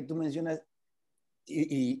ahora que tú mencionas,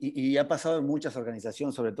 y ha pasado en muchas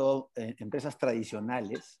organizaciones, sobre todo en empresas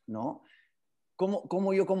tradicionales, ¿no?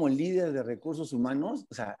 ¿Cómo yo, como líder de recursos humanos,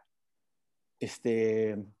 o sea,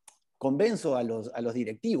 convenzo a los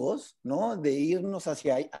directivos, ¿no?, de irnos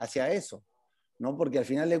hacia eso, ¿no? Porque al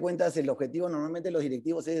final de cuentas el objetivo normalmente de los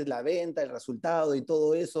directivos es la venta, el resultado y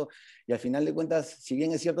todo eso, y al final de cuentas, si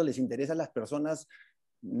bien es cierto, les interesan las personas,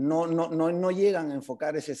 no llegan a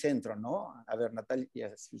enfocar ese centro, ¿no? A ver,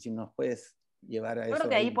 Natalia, si nos puedes llevar a Yo eso creo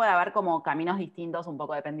que ahí ahí. puede haber como caminos distintos, un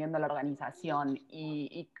poco dependiendo de la organización.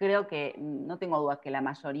 Y creo que, no tengo dudas que la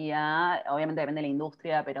mayoría, obviamente depende de la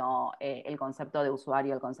industria, pero el concepto de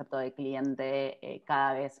usuario, el concepto de cliente,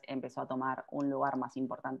 cada vez empezó a tomar un lugar más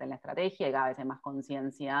importante en la estrategia y cada vez hay más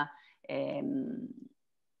conciencia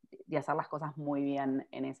de hacer las cosas muy bien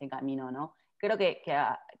en ese camino, ¿no? Creo que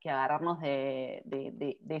agarrarnos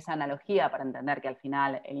de esa analogía para entender que al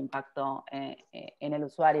final el impacto en el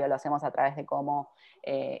usuario lo hacemos a través de cómo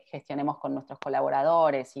gestionemos con nuestros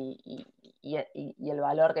colaboradores y el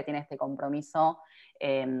valor que tiene este compromiso,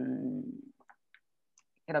 creo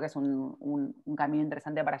que es un camino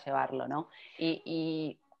interesante para llevarlo, ¿no?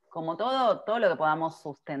 Y como todo lo que podamos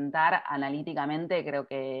sustentar analíticamente, creo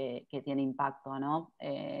que tiene impacto, ¿no?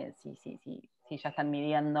 Si ya están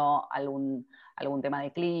midiendo algún tema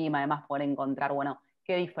de clima, además poder encontrar, bueno,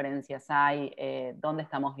 qué diferencias hay, dónde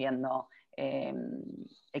estamos viendo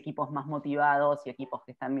equipos más motivados y equipos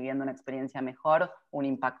que están viviendo una experiencia mejor, un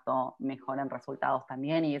impacto mejor en resultados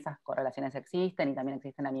también, y esas correlaciones existen y también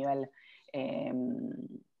existen a nivel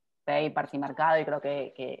papers y mercado, y creo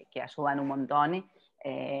que ayudan un montón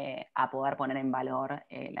a poder poner en valor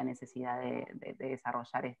la necesidad de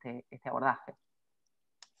desarrollar este abordaje.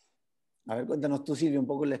 A ver, cuéntanos tú, Silvia, un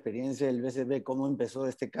poco la experiencia del BCP, cómo empezó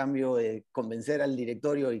este cambio de convencer al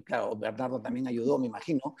directorio, y claro, Bernardo también ayudó, me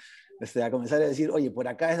imagino, a comenzar a decir, oye, por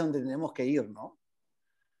acá es donde tenemos que ir, ¿no?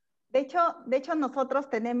 De hecho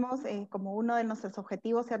nosotros tenemos como uno de nuestros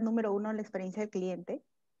objetivos ser número uno en la experiencia del cliente.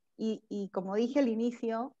 Y como dije al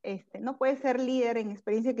inicio, no puedes ser líder en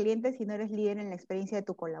experiencia del cliente si no eres líder en la experiencia de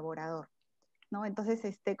tu colaborador, ¿no?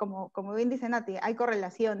 Entonces, como bien dice Nati, hay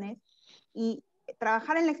correlaciones y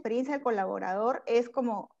trabajar en la experiencia del colaborador es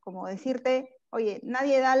como decirte, oye,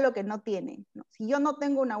 nadie da lo que no tiene, ¿no? Si yo no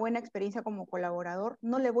tengo una buena experiencia como colaborador,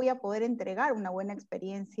 no le voy a poder entregar una buena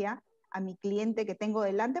experiencia a mi cliente que tengo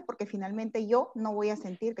delante, porque finalmente yo no voy a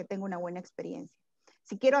sentir que tengo una buena experiencia.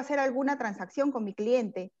 Si quiero hacer alguna transacción con mi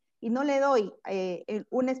cliente y no le doy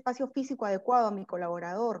un espacio físico adecuado a mi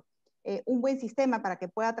colaborador, un buen sistema para que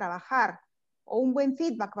pueda trabajar, o un buen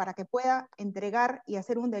feedback para que pueda entregar y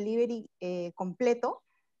hacer un delivery completo,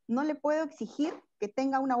 no le puedo exigir que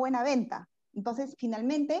tenga una buena venta. Entonces,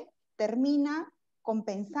 finalmente, termina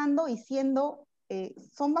compensando y siendo,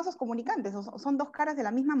 son vasos comunicantes, son dos caras de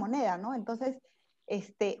la misma moneda, ¿no? Entonces,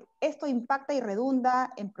 esto impacta y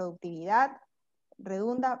redunda en productividad,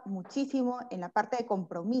 redunda muchísimo en la parte de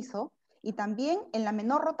compromiso y también en la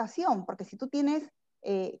menor rotación, porque si tú tienes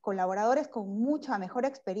colaboradores con mucha mejor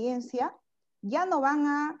experiencia, ya no van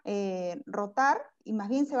a rotar y más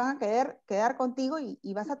bien se van a quedar contigo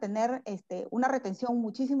y vas a tener una retención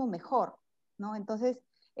muchísimo mejor, ¿no? Entonces,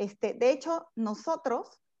 de hecho,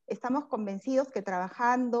 nosotros estamos convencidos que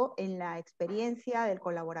trabajando en la experiencia del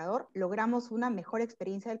colaborador logramos una mejor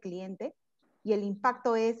experiencia del cliente y el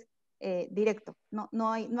impacto es directo,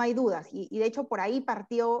 no hay dudas. Y de hecho por ahí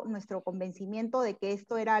partió nuestro convencimiento de que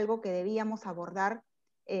esto era algo que debíamos abordar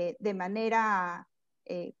de manera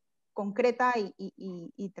concreta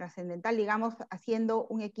y trascendental, digamos, haciendo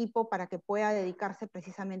un equipo para que pueda dedicarse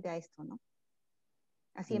precisamente a esto, ¿no?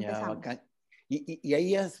 Así empezamos. Y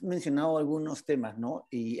ahí has mencionado algunos temas, ¿no?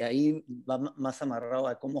 Y ahí va más amarrado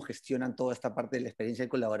a cómo gestionan toda esta parte de la experiencia del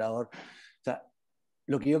colaborador. O sea,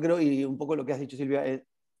 lo que yo creo, y un poco lo que has dicho, Silvia, es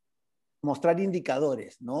mostrar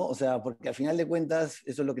indicadores, ¿no? O sea, porque al final de cuentas,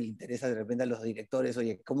 eso es lo que le interesa de repente a los directores,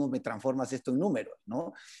 oye, ¿cómo me transformas esto en números,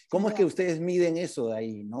 ¿no? ¿Cómo es que ustedes miden eso de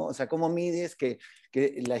ahí, ¿no? O sea, ¿cómo mides que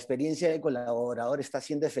la experiencia del colaborador está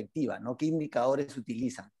siendo efectiva, ¿no? ¿Qué indicadores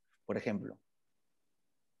utilizan, por ejemplo?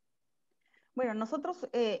 Bueno, nosotros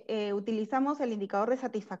utilizamos el indicador de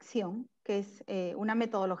satisfacción, que es una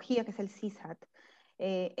metodología que es el CSAT,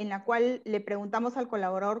 en la cual le preguntamos al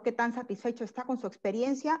colaborador qué tan satisfecho está con su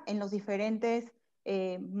experiencia en los diferentes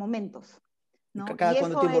momentos, ¿no? ¿Cada y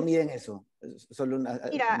cuánto tiempo miden eso? Solo mira, un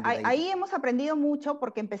detallito. ahí hemos aprendido mucho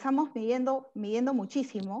porque empezamos midiendo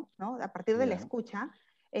muchísimo, ¿no? A partir de la escucha,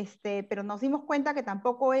 pero nos dimos cuenta que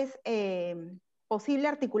tampoco es posible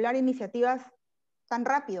articular iniciativas tan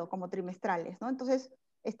rápido como trimestrales, ¿no? Entonces,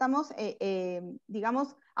 estamos,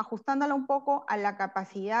 digamos, ajustándola un poco a la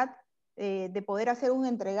capacidad de poder hacer un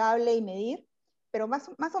entregable y medir, pero más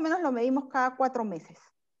o menos lo medimos cada 4 meses,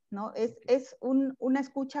 ¿no? Es una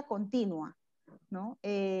escucha continua, ¿no?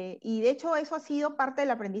 Y de hecho eso ha sido parte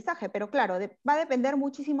del aprendizaje, pero claro, va a depender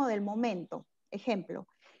muchísimo del momento. Ejemplo,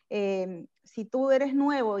 si tú eres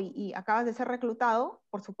nuevo y acabas de ser reclutado,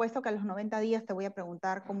 por supuesto que a los 90 días te voy a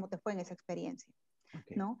preguntar cómo te fue en esa experiencia,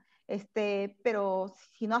 ¿no? Pero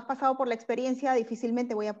si no has pasado por la experiencia,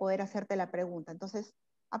 difícilmente voy a poder hacerte la pregunta. Entonces,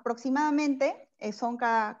 Aproximadamente son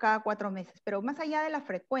cada 4 meses, pero más allá de la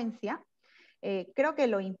frecuencia, creo que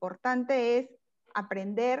lo importante es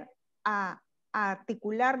aprender a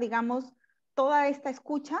articular, digamos, toda esta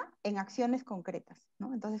escucha en acciones concretas,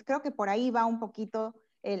 ¿no? Entonces creo que por ahí va un poquito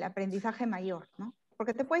el aprendizaje mayor, ¿no?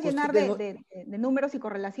 Porque te puedes llenar de números y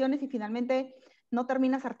correlaciones y finalmente no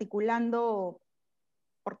terminas articulando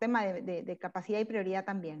por tema de capacidad y prioridad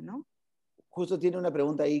también, ¿no? Justo tiene una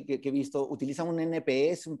pregunta ahí que he visto. ¿Utilizan un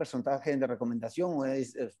NPS, un porcentaje de recomendación, o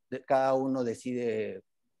cada uno decide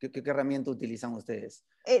qué herramienta utilizan ustedes?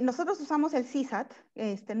 Nosotros usamos el CSAT,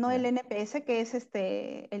 no el Ya. NPS, que es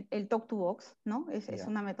el Talk to Box, ¿no? Es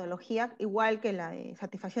una metodología igual que la de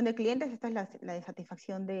satisfacción de clientes. Esta es la de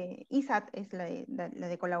satisfacción de ISAT, es la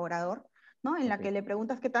de colaborador, ¿no? En la que le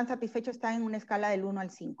preguntas qué tan satisfecho está en una escala del 1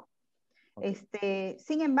 al 5.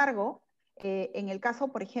 Sin embargo, en el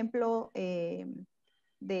caso, por ejemplo, del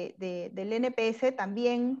NPS,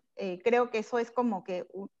 también creo que eso es como que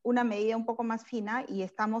una medida un poco más fina y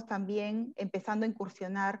estamos también empezando a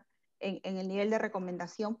incursionar en el nivel de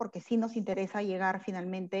recomendación porque sí nos interesa llegar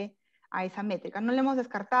finalmente a esa métrica. No lo hemos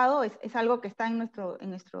descartado, es algo que está en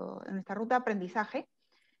nuestra ruta de aprendizaje,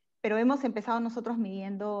 pero hemos empezado nosotros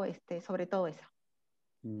midiendo sobre todo eso.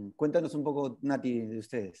 Cuéntanos un poco, Nati, de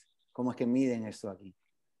ustedes. ¿Cómo es que miden esto aquí?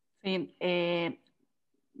 Sí,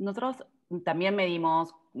 nosotros también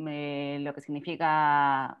medimos lo que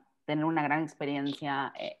significa tener una gran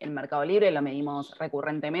experiencia en Mercado Libre, lo medimos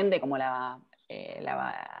recurrentemente como la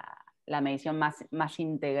medición más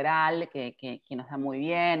integral que nos da muy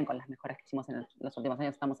bien, con las mejoras que hicimos en los últimos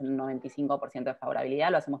años estamos en un 95% de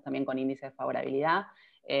favorabilidad, lo hacemos también con índice de favorabilidad.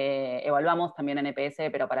 Evaluamos también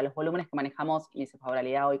NPS, pero para los volúmenes que manejamos, índice de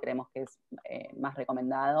favorabilidad hoy creemos que es más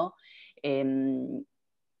recomendado.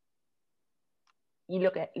 Y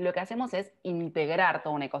lo que hacemos es integrar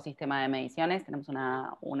todo un ecosistema de mediciones. Tenemos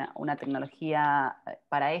una tecnología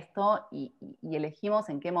para esto y elegimos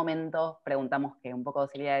en qué momento preguntamos, que un poco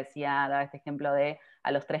Silvia decía, daba este ejemplo de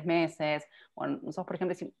a los 3 meses. Bueno, nosotros, por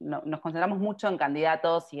ejemplo, nos concentramos mucho en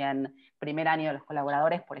candidatos y en primer año de los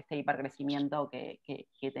colaboradores por este hipercrecimiento que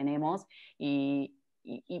tenemos y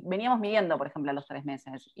veníamos midiendo, por ejemplo, a los 3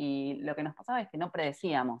 meses. Y lo que nos pasaba es que no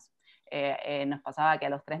predecíamos. Nos pasaba que a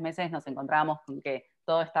los 3 meses nos encontrábamos con que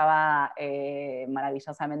todo estaba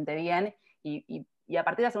maravillosamente bien y a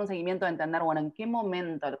partir de hacer un seguimiento de entender, bueno, en qué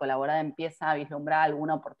momento el colaborador empieza a vislumbrar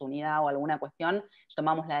alguna oportunidad o alguna cuestión,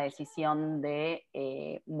 tomamos la decisión de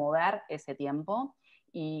mover ese tiempo.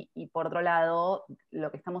 Y por otro lado,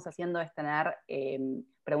 lo que estamos haciendo es tener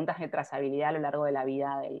preguntas de trazabilidad a lo largo de la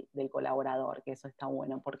vida del colaborador, que eso está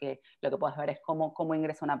bueno, porque lo que puedes ver es cómo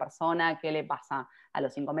ingresa una persona, qué le pasa a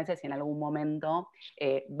los 5 meses y en algún momento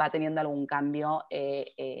va teniendo algún cambio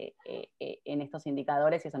en estos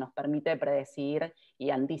indicadores y eso nos permite predecir y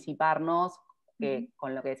anticiparnos.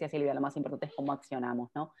 Con lo que decía Silvia, lo más importante es cómo accionamos,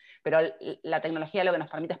 ¿no? Pero la tecnología lo que nos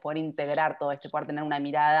permite es poder integrar todo esto, poder tener una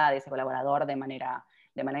mirada de ese colaborador de manera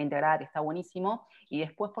integrada, que está buenísimo. Y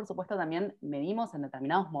después, por supuesto, también medimos en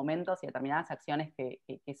determinados momentos y determinadas acciones que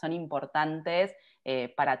son importantes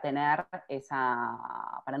para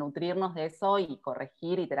para nutrirnos de eso y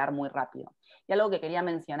corregir, iterar muy rápido. Y algo que quería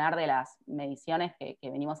mencionar de las mediciones que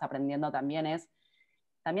venimos aprendiendo también es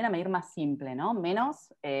también a medir más simple, ¿no?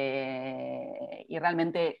 Menos y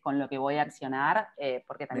realmente con lo que voy a accionar,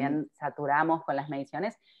 porque también saturamos con las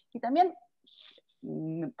mediciones. Y también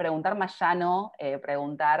preguntar más llano,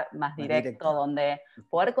 preguntar más directo, donde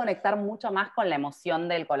poder conectar mucho más con la emoción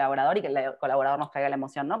del colaborador y que el colaborador nos traiga la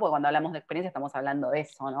emoción, ¿no? Porque cuando hablamos de experiencia estamos hablando de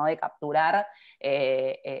eso, ¿no? De capturar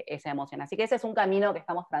esa emoción. Así que ese es un camino que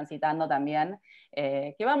estamos transitando también,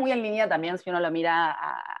 que va muy en línea también, si uno lo mira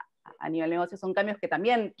a nivel negocio, son cambios que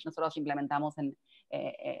también nosotros implementamos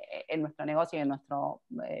en nuestro negocio y en nuestro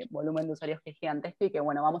volumen de usuarios que es gigantesco y que,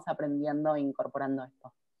 bueno, vamos aprendiendo e incorporando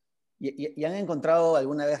esto. ¿Y han encontrado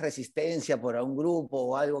alguna vez resistencia por algún grupo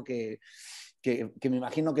o algo que me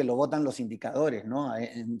imagino que lo votan los indicadores, ¿no?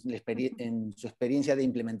 En su experiencia de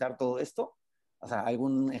implementar todo esto? O sea,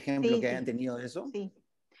 ¿algún ejemplo que hayan tenido de eso? Sí.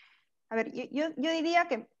 A ver, yo diría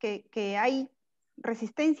que hay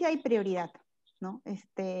resistencia y prioridad, ¿no?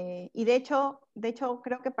 Y de hecho,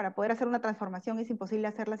 creo que para poder hacer una transformación es imposible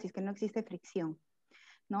hacerla si es que no existe fricción,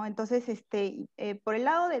 ¿no? Entonces, por el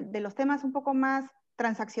lado de los temas un poco más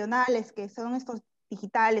transaccionales, que son estos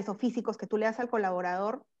digitales o físicos que tú le das al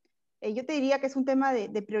colaborador, yo te diría que es un tema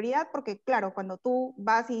de prioridad porque, claro, cuando tú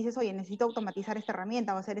vas y dices, oye, necesito automatizar esta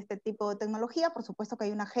herramienta o hacer este tipo de tecnología, por supuesto que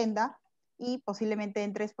hay una agenda y posiblemente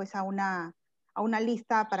entres pues a una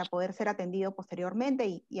lista para poder ser atendido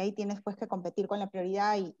posteriormente y ahí tienes pues que competir con la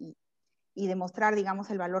prioridad y demostrar, digamos,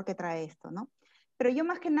 el valor que trae esto, ¿no? Pero yo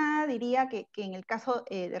más que nada diría que en el caso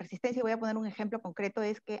de resistencia, voy a poner un ejemplo concreto,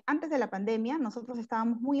 es que antes de la pandemia nosotros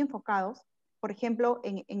estábamos muy enfocados, por ejemplo,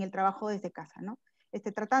 en el trabajo desde casa, ¿no?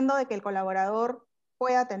 Tratando de que el colaborador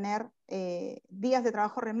pueda tener días de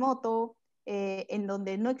trabajo remoto, en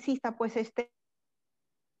donde no exista pues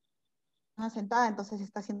una sentada, entonces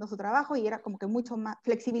está haciendo su trabajo, y era como que mucho más,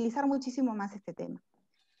 flexibilizar muchísimo más este tema.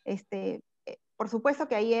 Por supuesto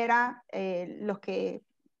que ahí era los que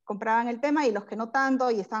compraban el tema y los que no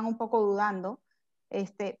tanto, y estaban un poco dudando,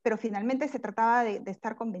 pero finalmente se trataba de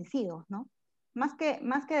estar convencidos, ¿no? Más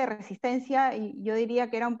que de resistencia, yo diría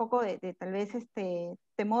que era un poco de tal vez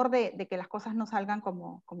temor de que las cosas no salgan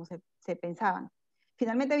como se pensaban.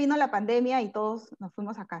 Finalmente vino la pandemia y todos nos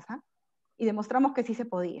fuimos a casa y demostramos que sí se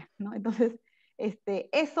podía, ¿no? Entonces,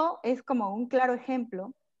 eso es como un claro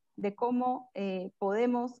ejemplo de cómo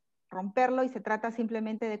podemos romperlo, y se trata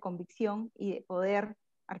simplemente de convicción y de poder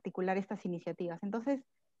articular estas iniciativas. Entonces,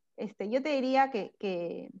 yo te diría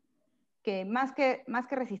que más que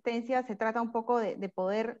resistencia, se trata un poco de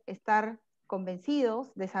poder estar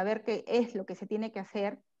convencidos, de saber qué es lo que se tiene que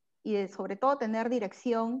hacer, y de sobre todo tener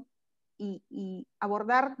dirección y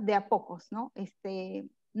abordar de a pocos, ¿no?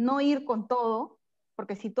 No ir con todo,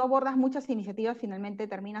 porque si tú abordas muchas iniciativas, finalmente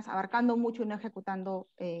terminas abarcando mucho y no ejecutando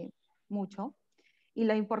mucho. Y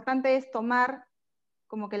lo importante es tomar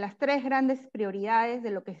como que las 3 grandes prioridades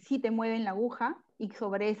de lo que sí te mueven la aguja, y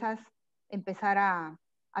sobre esas empezar a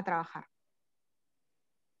trabajar.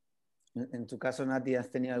 En tu caso, Nati,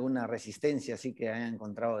 ¿has tenido alguna resistencia así que hayan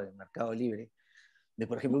encontrado en Mercado Libre? De,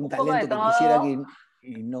 por ejemplo, un poco de talento que todo. quisiera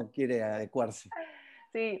y no quiere adecuarse.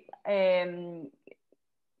 Sí,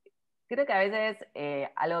 creo que a veces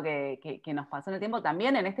algo que nos pasó en el tiempo,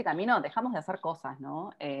 también en este camino dejamos de hacer cosas, ¿no?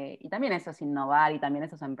 Y también eso es innovar, y también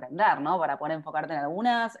eso es emprender, ¿no? Para poder enfocarte en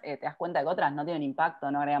algunas, te das cuenta que otras no tienen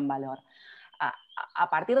impacto, no agregan valor. A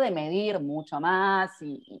partir de medir mucho más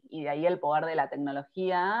y de ahí el poder de la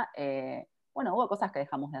tecnología, bueno, hubo cosas que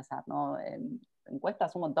dejamos de hacer, ¿no?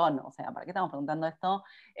 Encuestas un montón, o sea, ¿para qué estamos preguntando esto?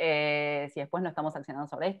 Si después no estamos accionando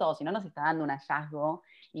sobre esto, o si no nos está dando un hallazgo.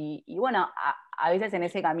 Y bueno, a veces en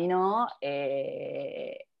ese camino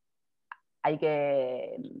hay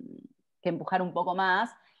que empujar un poco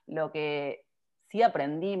más. Lo que sí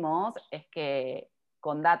aprendimos es que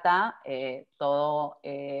con data todo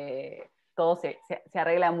se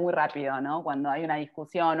arregla muy rápido, ¿no? Cuando hay una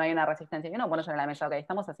discusión o hay una resistencia, y uno pone sobre la mesa, ok,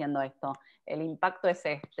 estamos haciendo esto, el impacto es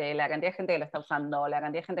la cantidad de gente que lo está usando, la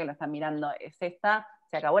cantidad de gente que lo está mirando es esta,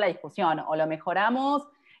 se acabó la discusión, o lo mejoramos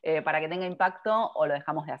para que tenga impacto, o lo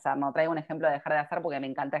dejamos de hacer, ¿no? Traigo un ejemplo de dejar de hacer porque me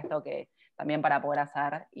encanta esto, que también para poder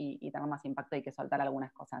hacer y tener más impacto hay que soltar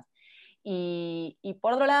algunas cosas. Y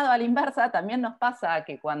por otro lado, a la inversa, también nos pasa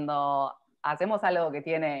que cuando hacemos algo que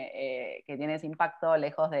tiene ese impacto,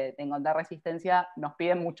 lejos de encontrar resistencia, nos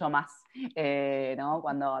piden mucho más, ¿no?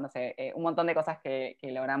 Cuando, no sé, un montón de cosas que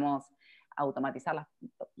logramos automatizar, las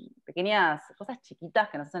pequeñas cosas chiquitas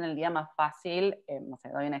que nos hacen el día más fácil. No sé,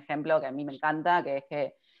 doy un ejemplo que a mí me encanta, que es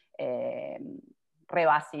que re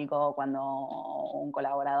básico, cuando un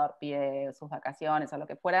colaborador pide sus vacaciones o lo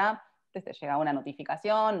que fuera, te llega una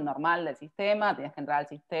notificación normal del sistema, tienes que entrar al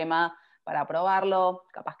sistema para aprobarlo,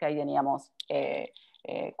 capaz que ahí teníamos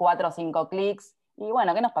 4 o 5 clics, y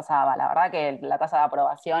bueno, ¿qué nos pasaba? La verdad que la tasa de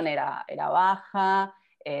aprobación era baja,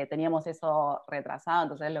 teníamos eso retrasado,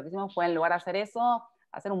 entonces lo que hicimos fue, en lugar de hacer eso,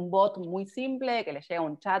 hacer un bot muy simple que le llega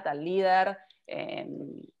un chat al líder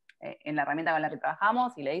en la herramienta con la que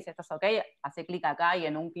trabajamos, y le dice, ¿estás ok? Hace clic acá y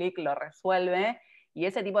en un clic lo resuelve, y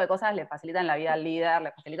ese tipo de cosas le facilitan la vida al líder,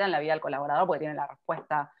 le facilitan la vida al colaborador porque tiene la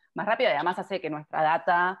respuesta más rápida, y además hace que nuestra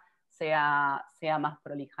data sea más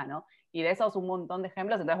prolija, ¿no? Y de esos un montón de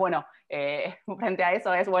ejemplos. Entonces, bueno, frente a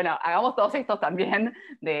eso es, bueno, hagamos todos estos también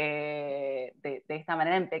de esta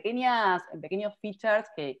manera, en pequeños features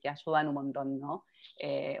que ayudan un montón, ¿no?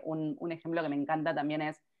 Un ejemplo que me encanta también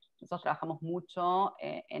es, nosotros trabajamos mucho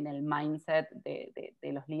en el mindset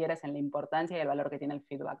de los líderes, en la importancia y el valor que tiene el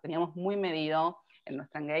feedback. Teníamos muy medido en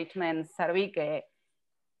nuestra engagement survey que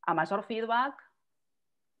a mayor feedback,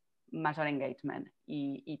 mayor engagement.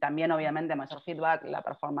 Y también, obviamente, mayor feedback, la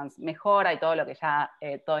performance mejora y todo lo que ya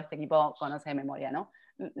todo este equipo conoce de memoria, ¿no?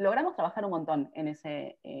 Logramos trabajar un montón en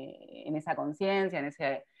esa conciencia, en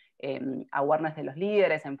ese awareness de los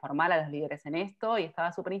líderes, en formar a los líderes en esto, y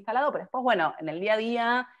estaba súper instalado, pero después, bueno, en el día a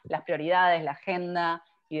día, las prioridades, la agenda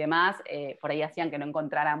y demás, por ahí hacían que no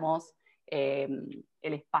encontráramos el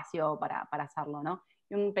espacio para hacerlo, ¿no?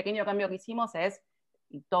 Y un pequeño cambio que hicimos es,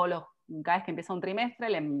 cada vez que empieza un trimestre,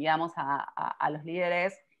 le enviamos a los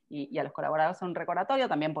líderes y a los colaboradores un recordatorio,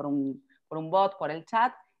 también por un bot, por el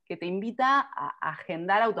chat, que te invita a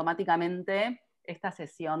agendar automáticamente esta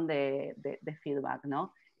sesión de feedback,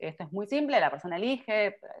 ¿no? Esto es muy simple, la persona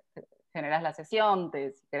elige, generas la sesión,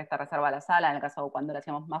 si querés te reserva la sala, en el caso cuando lo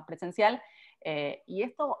hacíamos más presencial, y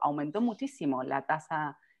esto aumentó muchísimo la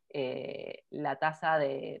tasa de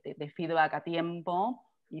feedback a tiempo,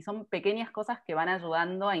 y son pequeñas cosas que van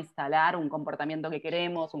ayudando a instalar un comportamiento que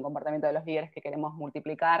queremos, un comportamiento de los líderes que queremos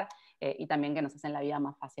multiplicar, y también que nos hacen la vida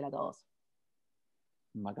más fácil a todos.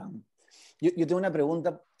 Bacán. Yo tengo una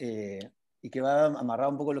pregunta y que va amarrado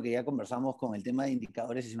un poco lo que ya conversamos con el tema de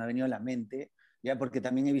indicadores y se me ha venido a la mente, ya porque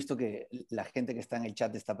también he visto que la gente que está en el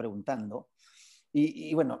chat está preguntando.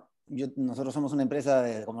 Y bueno, nosotros somos una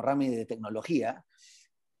empresa como Rankmi de tecnología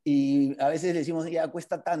y a veces decimos, ya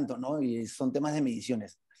cuesta tanto, ¿no? Y son temas de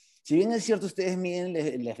mediciones. Si bien es cierto, ustedes miden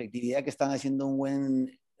la efectividad que están haciendo un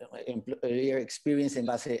buen employer experience en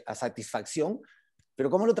base a satisfacción, pero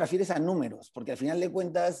 ¿cómo lo transfieres a números? Porque al final de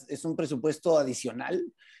cuentas es un presupuesto adicional,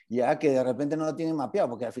 ya que de repente no lo tienen mapeado,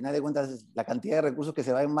 porque al final de cuentas la cantidad de recursos que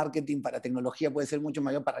se va en marketing para tecnología puede ser mucho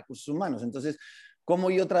mayor para recursos humanos. Entonces, ¿cómo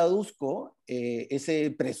yo traduzco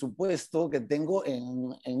ese presupuesto que tengo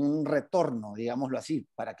en un retorno, digámoslo así,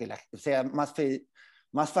 para que sea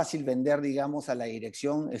más fácil vender, digamos, a la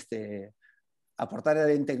dirección, aportar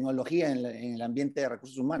en tecnología en el ambiente de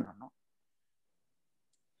recursos humanos, ¿no?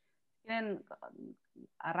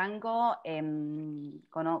 Arranco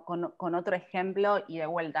con otro ejemplo y de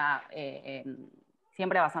vuelta,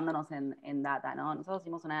 siempre basándonos en data, ¿no? Nosotros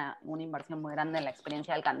hicimos una inversión muy grande en la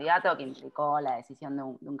experiencia del candidato que implicó la decisión de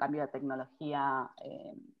un cambio de tecnología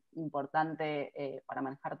importante para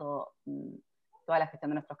manejar toda la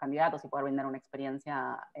gestión de nuestros candidatos y poder brindar una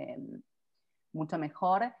experiencia mucho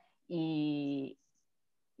mejor. Y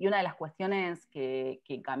una de las cuestiones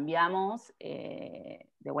que cambiamos,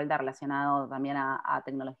 de vuelta relacionado también a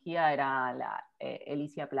tecnología, era el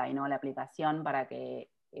Easy Apply, ¿no? La aplicación para que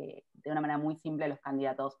de una manera muy simple los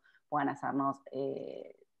candidatos puedan hacernos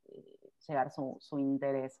llegar su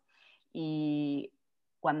interés. Y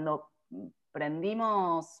cuando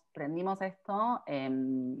prendimos esto,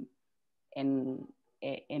 en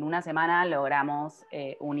una semana logramos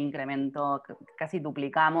un incremento, casi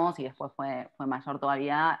duplicamos y después fue mayor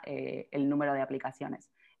todavía el número de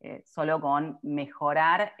aplicaciones, solo con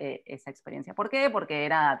mejorar esa experiencia. ¿Por qué? Porque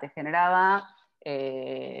te generaba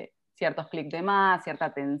ciertos clics de más, cierta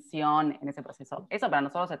atención en ese proceso. Eso para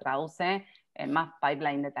nosotros se traduce en más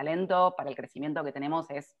pipeline de talento, para el crecimiento que tenemos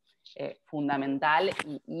es fundamental,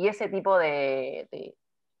 y ese tipo de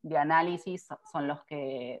análisis son los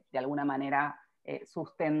que de alguna manera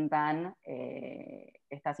sustentan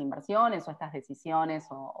estas inversiones o estas decisiones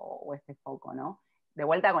o este foco, ¿no? De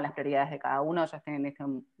vuelta con las prioridades de cada uno, yo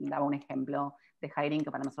daba un ejemplo de hiring que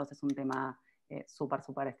para nosotros es un tema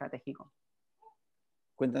súper estratégico.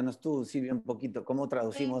 Cuéntanos tú, Silvia, un poquito, ¿cómo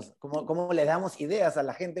traducimos, cómo le damos ideas a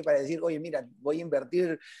la gente para decir, oye, mira, voy a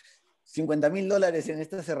invertir $50,000 en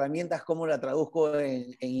estas herramientas, ¿cómo la traduzco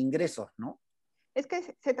en ingresos, no? Es que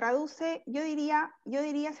se traduce, yo diría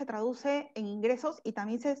se traduce en ingresos y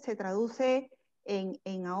también se traduce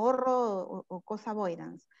en ahorro o cost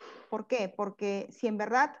avoidance. ¿Por qué? Porque si en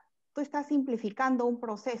verdad tú estás simplificando un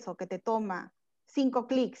proceso que te toma 5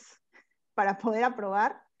 clics para poder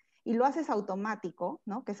aprobar y lo haces automático,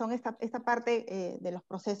 ¿no? Que son esta parte de los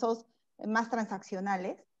procesos más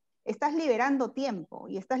transaccionales, estás liberando tiempo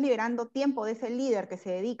y estás liberando tiempo de ese líder que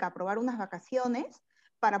se dedica a aprobar unas vacaciones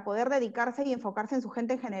para poder dedicarse y enfocarse en su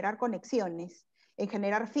gente, en generar conexiones, en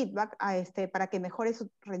generar feedback para que mejore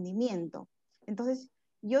su rendimiento. Entonces,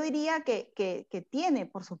 yo diría que tiene,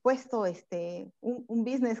 por supuesto, un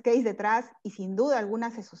business case detrás y sin duda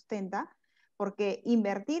alguna se sustenta, porque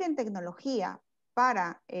invertir en tecnología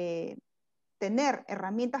para tener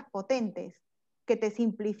herramientas potentes que te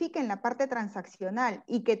simplifiquen la parte transaccional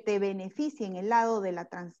y que te beneficien el lado de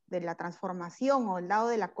la transformación o el lado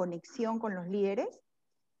de la conexión con los líderes,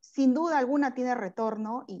 sin duda alguna tiene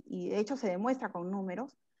retorno y de hecho se demuestra con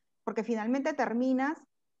números, porque finalmente terminas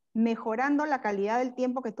mejorando la calidad del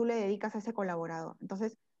tiempo que tú le dedicas a ese colaborador.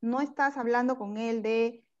 Entonces, no estás hablando con él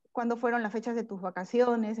de cuándo fueron las fechas de tus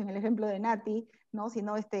vacaciones, en el ejemplo de Nati, ¿no?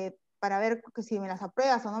 Sino para ver si me las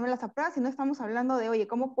apruebas o no me las apruebas, sino estamos hablando de, oye,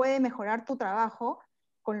 ¿cómo puede mejorar tu trabajo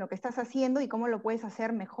con lo que estás haciendo y cómo lo puedes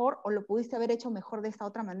hacer mejor o lo pudiste haber hecho mejor de esta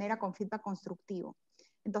otra manera con feedback constructivo?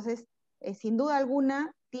 Entonces, sin duda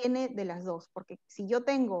alguna, tiene de las dos, porque si yo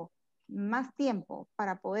tengo más tiempo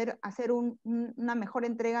para poder hacer una mejor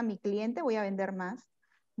entrega a mi cliente, voy a vender más,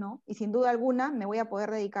 ¿no? Y sin duda alguna me voy a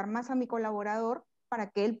poder dedicar más a mi colaborador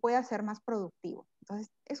para que él pueda ser más productivo.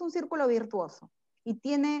 Entonces, es un círculo virtuoso y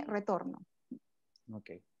tiene retorno.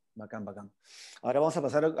 Ok. Bacán, bacán. Ahora vamos a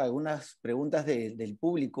pasar a algunas preguntas del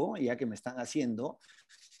público, ya que me están haciendo.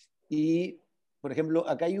 Y, por ejemplo,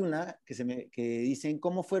 acá hay una que dicen,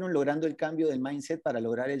 ¿cómo fueron logrando el cambio del mindset para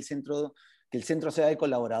lograr que el centro sea el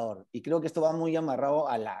colaborador? Y creo que esto va muy amarrado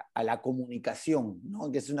a la comunicación,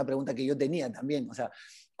 ¿no? Que es una pregunta que yo tenía también. O sea,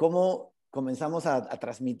 ¿cómo comenzamos a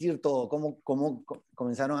transmitir todo? ¿Cómo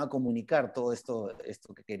comenzaron a comunicar todo esto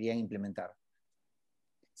que querían implementar?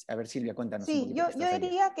 A ver, Silvia, cuéntanos un Sí, poquito, que estás allá.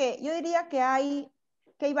 yo diría que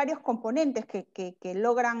hay varios componentes que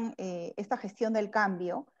logran esta gestión del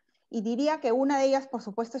cambio, y diría que una de ellas, por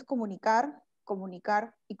supuesto, es comunicar,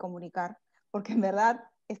 comunicar y comunicar, porque en verdad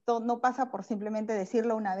esto no pasa por simplemente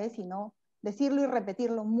decirlo una vez, sino decirlo y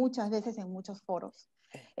repetirlo muchas veces en muchos foros.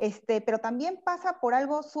 Pero también pasa por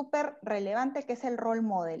algo súper relevante, que es el role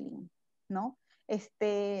modeling, ¿no?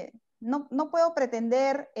 No puedo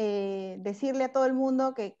pretender decirle a todo el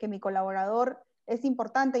mundo que mi colaborador es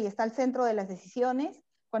importante y está al centro de las decisiones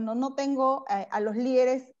cuando no tengo a los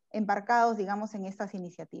líderes embarcados, digamos, en estas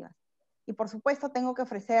iniciativas. Y por supuesto tengo que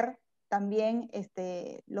ofrecer también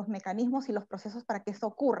los mecanismos y los procesos para que esto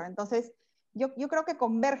ocurra. Entonces, yo creo que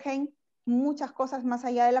convergen muchas cosas más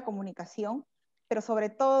allá de la comunicación, pero sobre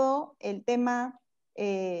todo el tema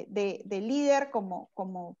de líder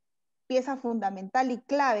como pieza fundamental y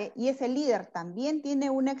clave, y ese líder también tiene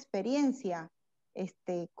una experiencia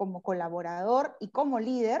como colaborador y como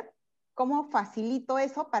líder. ¿Cómo facilito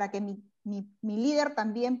eso para que mi líder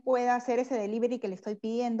también pueda hacer ese delivery que le estoy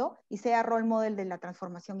pidiendo y sea role model de la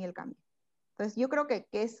transformación y el cambio? Entonces yo creo que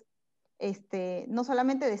es no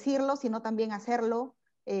solamente decirlo, sino también hacerlo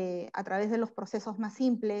a través de los procesos más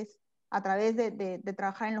simples, a través de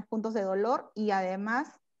trabajar en los puntos de dolor, y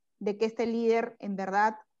además de que este líder en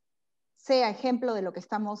verdad sea ejemplo de lo que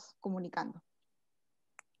estamos comunicando.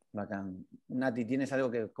 Bacán. Nati, ¿tienes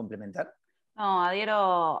algo que complementar? No,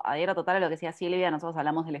 adhiero total a lo que decía Silvia. Nosotros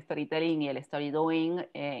hablamos del storytelling y el story doing,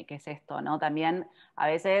 que es esto, ¿no? También a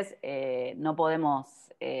veces no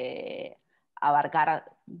podemos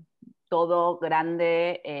abarcar todo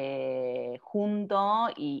grande junto,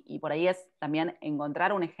 y por ahí es también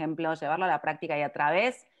encontrar un ejemplo, llevarlo a la práctica y a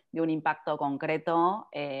través de un impacto concreto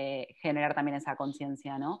generar también esa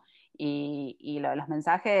conciencia, ¿no? Y lo de los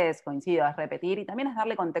mensajes, coincido, es repetir y también es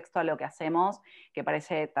darle contexto a lo que hacemos, que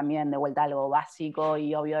parece también de vuelta algo básico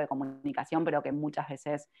y obvio de comunicación, pero que muchas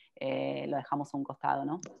veces lo dejamos a un costado,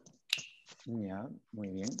 ¿no? Ya, muy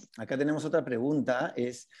bien. Acá tenemos otra pregunta,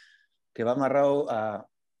 que va amarrado a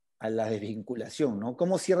la desvinculación, ¿no?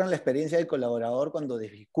 ¿Cómo cierran la experiencia del colaborador cuando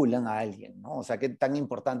desvinculan a alguien, ¿no? O sea, ¿qué tan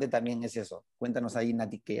importante también es eso? Cuéntanos ahí,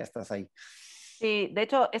 Nati, que ya estás ahí. Sí, de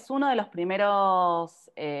hecho es uno de los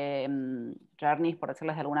primeros journeys, por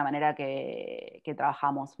decirles de alguna manera, que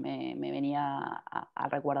trabajamos, me venía al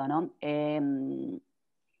recuerdo, ¿no?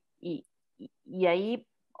 Y ahí,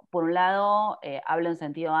 por un lado, hablo en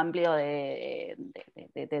sentido amplio de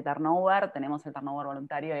turnover. Tenemos el turnover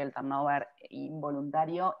voluntario y el turnover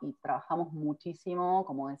involuntario, y trabajamos muchísimo,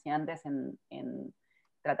 como decía antes, en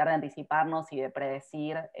tratar de anticiparnos y de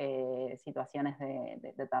predecir situaciones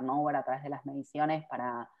de turnover a través de las mediciones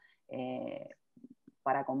para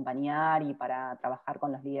acompañar y para trabajar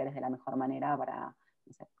con los líderes de la mejor manera,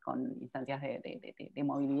 no sé, con instancias de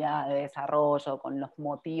movilidad, de desarrollo, con los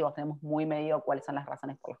motivos. Tenemos muy medido cuáles son las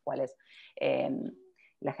razones por las cuales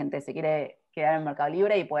la gente se quiere quedar en Mercado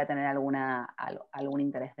Libre y puede tener algún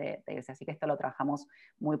interés de irse. Así que esto lo trabajamos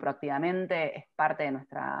muy proactivamente, es parte de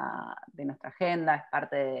nuestra agenda, es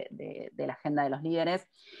parte de la agenda de los líderes.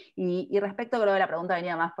 Y respecto, creo que la pregunta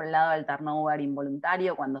venía más por el lado del turnover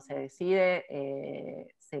involuntario, cuando se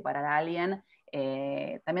decide separar a alguien.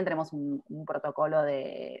 También tenemos un protocolo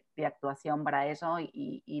de actuación para ello,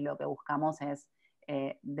 y lo que buscamos es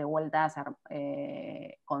de vuelta a ser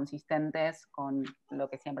consistentes con lo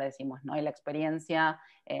que siempre decimos, ¿no? Y la experiencia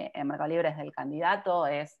en Mercado Libre es del candidato,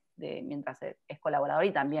 mientras es colaborador,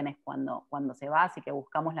 y también es cuando se va, así que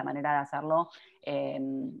buscamos la manera de hacerlo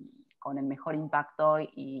con el mejor impacto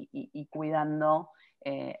y cuidando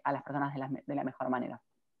a las personas de la mejor manera.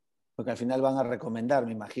 Porque al final van a recomendar,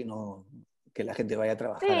 me imagino, que la gente vaya a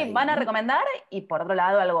trabajar Sí, ahí, van a ¿no? recomendar, y por otro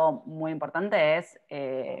lado, algo muy importante es,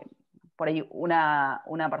 por ahí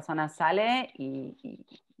una persona sale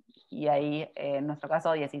y hay, en nuestro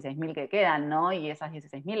caso, 16.000 que quedan, ¿no? Y esas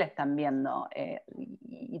 16.000 están viendo.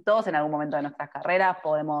 Y todos en algún momento de nuestras carreras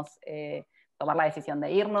podemos tomar la decisión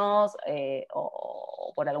de irnos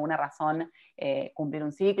o por alguna razón cumplir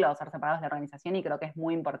un ciclo o ser separados de la organización, y creo que es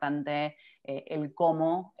muy importante el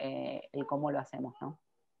cómo lo hacemos, ¿no?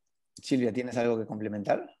 Silvia, ¿tienes algo que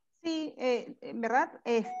complementar? Sí, en verdad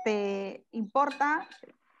importa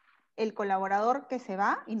el colaborador que se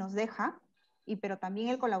va y nos deja, pero también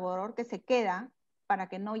el colaborador que se queda para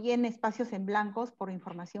que no llene espacios en blancos por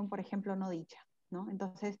información, por ejemplo, no dicha, ¿no?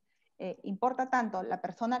 Entonces, importa tanto la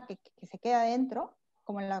persona que se queda dentro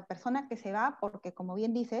como la persona que se va, porque como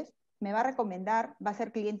bien dices, me va a recomendar, va a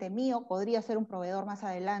ser cliente mío, podría ser un proveedor más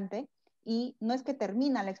adelante, y no es que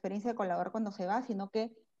termina la experiencia de colaborador cuando se va, sino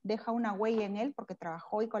que deja una huella en él porque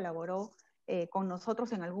trabajó y colaboró con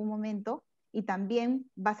nosotros en algún momento, y también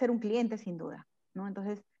va a ser un cliente sin duda, ¿no?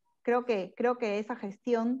 Entonces, creo que esa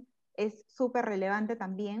gestión es súper relevante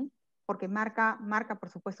también, porque marca por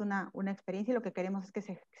supuesto una experiencia, y lo que queremos es que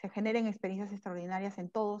se generen experiencias extraordinarias en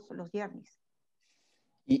todos los journeys.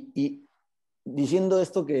 Y diciendo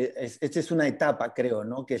esto, que esta es una etapa, creo,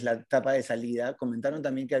 ¿no? Que es la etapa de salida. Comentaron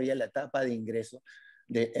también que había la etapa de ingreso,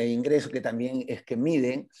 ingreso que también es que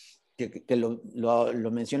miden, que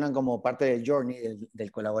lo mencionan como parte del journey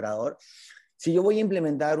del colaborador. Si yo voy a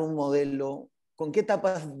implementar un modelo, ¿con qué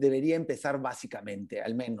etapas debería empezar básicamente,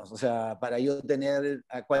 al menos? O sea, para yo tener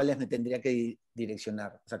a cuáles me tendría que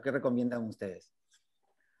direccionar. O sea, ¿qué recomiendan ustedes?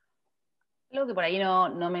 Algo que por ahí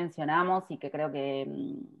no mencionamos y que creo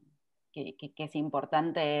que es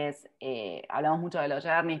importante es, hablamos mucho de los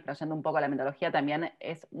journeys, pero yendo un poco a la metodología, también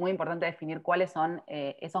es muy importante definir cuáles son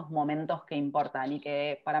esos momentos que importan, y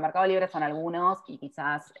que para Mercado Libre son algunos y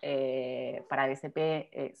quizás para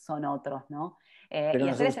BCP son otros, ¿no? Pero Y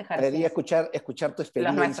hacer nos ese gustaría ejercicio. escuchar tu Los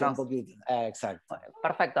experiencia un nuestros. poquito. Exacto.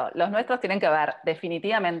 Perfecto. Los nuestros tienen que ver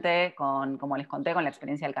definitivamente con, como les conté, con la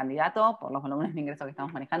experiencia del candidato, por los volúmenes de ingresos que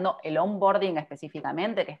estamos manejando, el onboarding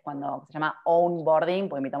específicamente, que es cuando se llama onboarding,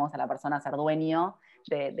 pues invitamos a la persona a ser dueño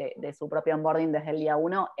de su propio onboarding desde el día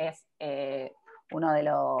 1, es uno de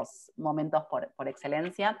los momentos por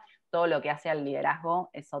excelencia. Todo lo que hace al liderazgo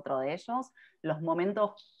es otro de ellos. Los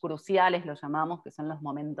momentos cruciales, los llamamos, que son los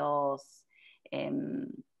momentos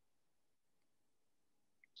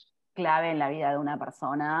clave en la vida de una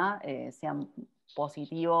persona, sean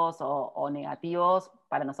positivos o negativos.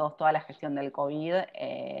 Para nosotros toda la gestión del COVID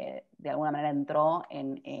de alguna manera entró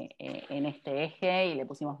en este eje, y le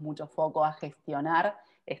pusimos mucho foco a gestionar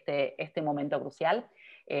este momento crucial.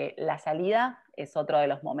 La salida es otro de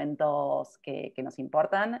los momentos que nos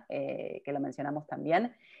importan, que lo mencionamos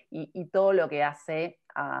también, y todo lo que hace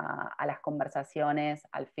a las conversaciones,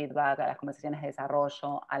 al feedback, a las conversaciones de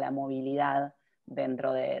desarrollo, a la movilidad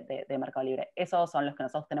dentro de Mercado Libre. Esos son los que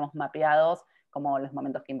nosotros tenemos mapeados como los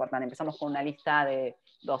momentos que importan. Empezamos con una lista de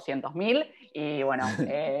 200.000 y bueno,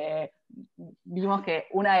 vimos que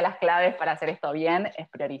una de las claves para hacer esto bien es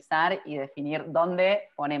priorizar y definir dónde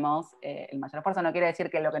ponemos el mayor esfuerzo. No quiere decir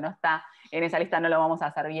que lo que no está en esa lista no lo vamos a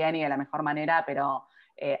hacer bien y de la mejor manera, pero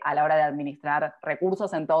a la hora de administrar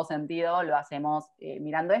recursos en todo sentido, lo hacemos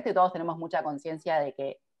mirando esto, y todos tenemos mucha conciencia de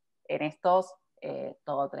que en estos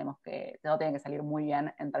todo tiene que salir muy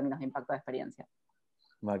bien en términos de impacto de experiencia.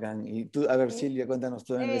 Bacán. Y tú, a ver, Silvia, cuéntanos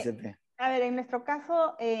tú en BCP. A ver, en nuestro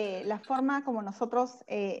caso, la forma como nosotros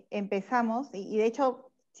empezamos, y de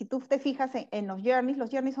hecho, si tú te fijas en los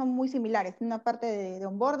journeys son muy similares. Tienen una parte de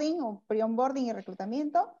onboarding o pre-onboarding y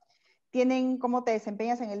reclutamiento, tienen cómo te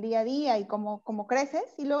desempeñas en el día a día y cómo creces,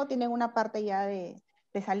 y luego tienen una parte ya de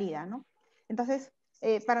salida, ¿no? Entonces,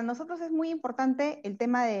 para nosotros es muy importante el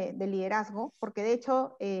tema de liderazgo, porque de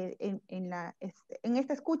hecho, en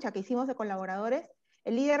esta escucha que hicimos de colaboradores,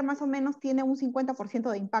 el líder más o menos tiene un 50%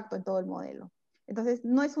 de impacto en todo el modelo. Entonces,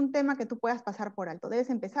 no es un tema que tú puedas pasar por alto. Debes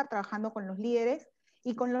empezar trabajando con los líderes,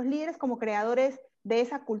 y con los líderes como creadores de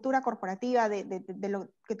esa cultura corporativa, de lo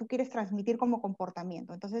que tú quieres transmitir como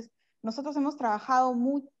comportamiento. Entonces, nosotros hemos trabajado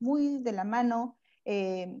muy de la mano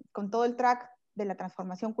con todo el track de la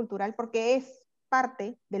transformación cultural, porque es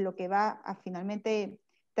parte de lo que va a finalmente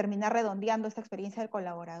terminar redondeando esta experiencia del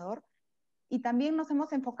colaborador. Y también nos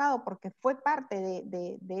hemos enfocado, porque fue parte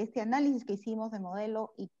de este análisis que hicimos de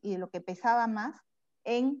modelo y de lo que pesaba más,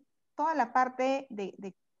 en toda la parte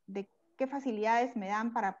de qué facilidades me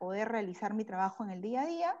dan para poder realizar mi trabajo en el día a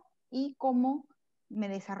día y cómo me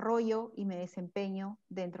desarrollo y me desempeño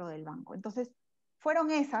dentro del banco. Entonces,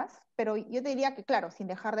 fueron esas, pero yo te diría que, claro, sin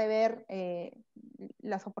dejar de ver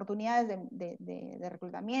las oportunidades de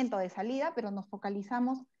reclutamiento, de salida, pero nos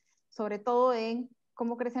focalizamos sobre todo en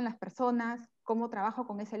cómo crecen las personas, cómo trabajo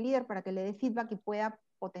con ese líder para que le dé feedback y pueda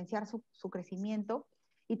potenciar su crecimiento,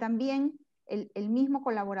 y también el mismo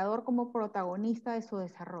colaborador como protagonista de su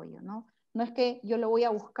desarrollo, ¿no? No es que yo lo voy a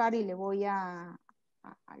buscar y lo voy a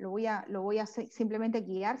simplemente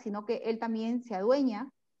guiar, sino que él también se adueña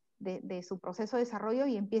de su proceso de desarrollo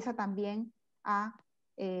y empieza también a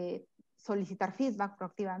solicitar feedback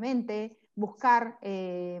proactivamente, buscar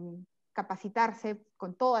capacitarse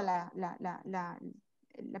con toda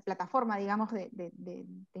la plataforma, digamos, de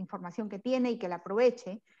información que tiene y que la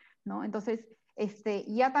aproveche, ¿no? Entonces,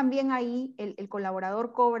 ya también ahí el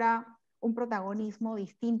colaborador cobra un protagonismo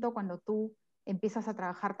distinto cuando tú empiezas a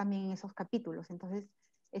trabajar también en esos capítulos. Entonces,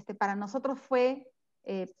 para nosotros fue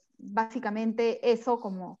básicamente eso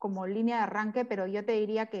como línea de arranque, pero yo te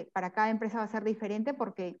diría que para cada empresa va a ser diferente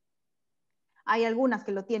porque hay algunas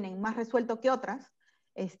que lo tienen más resuelto que otras,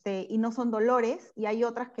 y no son dolores, y hay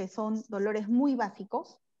otras que son dolores muy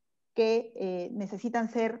básicos que necesitan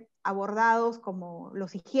ser abordados como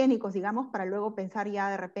los higiénicos, digamos, para luego pensar ya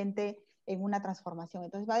de repente en una transformación.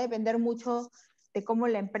 Entonces va a depender mucho de cómo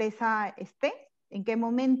la empresa esté, en qué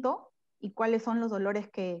momento y cuáles son los dolores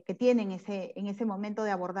que tienen en ese momento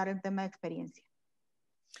de abordar el tema de experiencia.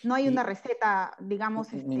 No hay una receta,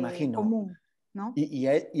 digamos, me imagino. común, ¿no? Y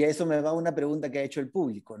a eso me va una pregunta que ha hecho el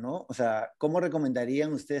público, ¿no? O sea, ¿cómo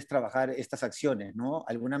recomendarían ustedes trabajar estas acciones, ¿no?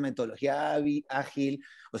 ¿Alguna metodología ágil?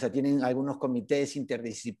 O sea, ¿tienen algunos comités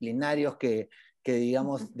interdisciplinarios que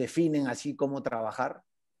digamos, definen así cómo trabajar?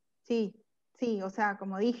 Sí, o sea,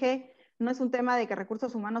 como dije, no es un tema de que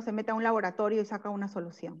recursos humanos se meta a un laboratorio y saca una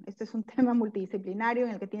solución. Este es un tema multidisciplinario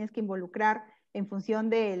en el que tienes que involucrar en función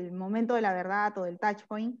del momento de la verdad o del touch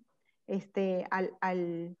point,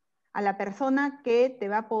 a la persona que te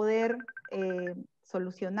va a poder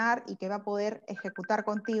solucionar y que va a poder ejecutar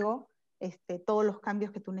contigo todos los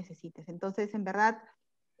cambios que tú necesites. Entonces, en verdad,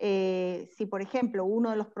 si por ejemplo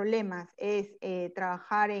uno de los problemas es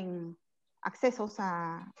trabajar en accesos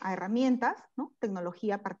a herramientas, ¿no?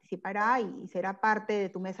 Tecnología participará y será parte de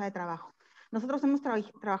tu mesa de trabajo. Nosotros hemos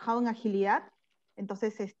trabajado en agilidad,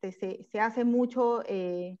 entonces se hace mucho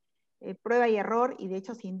prueba y error, y de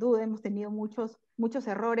hecho sin duda hemos tenido muchos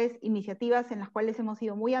errores, iniciativas en las cuales hemos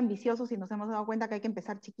sido muy ambiciosos y nos hemos dado cuenta que hay que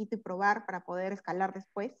empezar chiquito y probar para poder escalar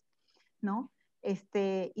después, ¿no?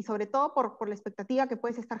 Y sobre todo por la expectativa que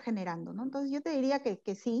puedes estar generando, ¿no? Entonces yo te diría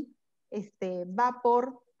que sí, va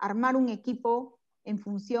por armar un equipo en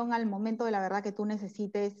función al momento de la verdad que tú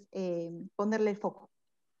necesites ponerle el foco.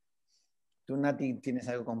 ¿Tú, Nati, tienes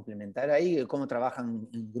algo complementar ahí? ¿Cómo trabajan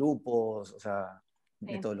en grupos? O sea,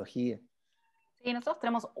 metodología. Sí, nosotros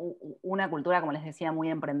tenemos una cultura, como les decía, muy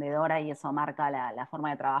emprendedora, y eso marca la forma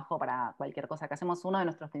de trabajo para cualquier cosa que hacemos. Uno de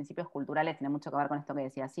nuestros principios culturales tiene mucho que ver con esto que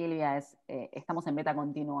decía Silvia, es estamos en beta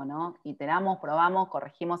continuo, ¿no? Iteramos, probamos,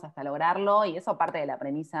 corregimos hasta lograrlo, y eso parte de la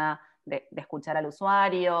premisa de escuchar al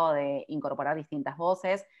usuario, de incorporar distintas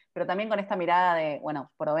voces, pero también con esta mirada de,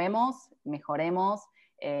 bueno, probemos, mejoremos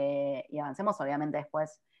y avancemos. Obviamente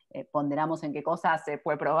después ponderamos en qué cosas se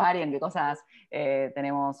puede probar y en qué cosas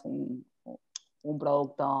tenemos un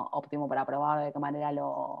producto óptimo para probar, de qué manera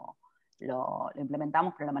lo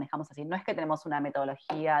implementamos, pero lo manejamos así. No es que tenemos una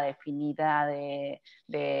metodología definida de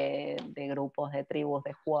grupos, de tribus,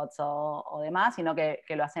 de squads o demás, sino que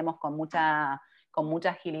lo hacemos con mucha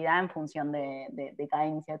agilidad en función de cada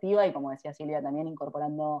iniciativa, y como decía Silvia, también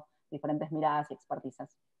incorporando diferentes miradas y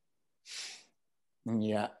expertizas.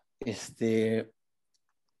 Ya,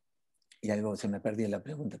 y algo se me perdió la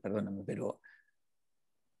pregunta, perdóname, pero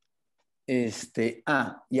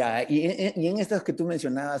ya, y en estas que tú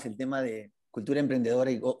mencionabas, el tema de cultura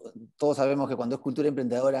emprendedora, y todos sabemos que cuando es cultura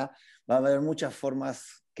emprendedora va a haber muchas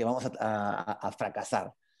formas que vamos a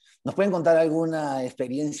fracasar. ¿Nos pueden contar alguna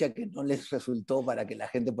experiencia que no les resultó para que la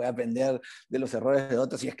gente pueda aprender de los errores de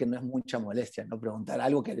otros, si es que no es mucha molestia, ¿no? Preguntar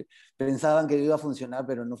algo que pensaban que iba a funcionar,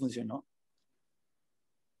 pero no funcionó.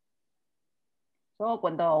 Yo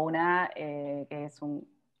cuento una que es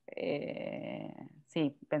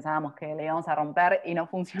sí, pensábamos que le íbamos a romper y no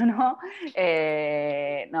funcionó.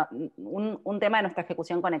 Un tema de nuestra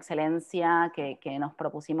ejecución con excelencia que nos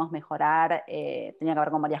propusimos mejorar tenía que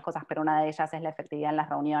ver con varias cosas, pero una de ellas es la efectividad en las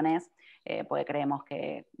reuniones, porque creemos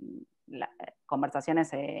que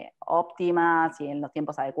conversaciones óptimas y en los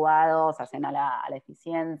tiempos adecuados hacen a la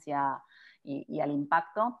eficiencia y al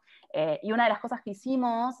impacto. Y una de las cosas que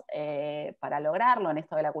hicimos para lograrlo en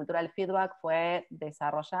esto de la cultura del feedback fue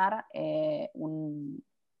desarrollar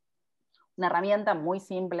una herramienta muy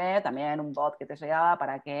simple, también un bot que te llegaba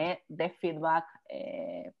para que des feedback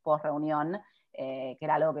post reunión, que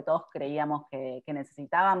era algo que todos creíamos que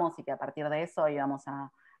necesitábamos, y que a partir de eso íbamos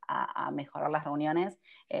a mejorar las reuniones.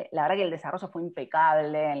 La verdad que el desarrollo fue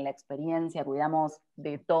impecable en la experiencia, cuidamos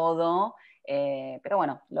de todo, pero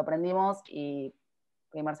bueno, lo aprendimos, y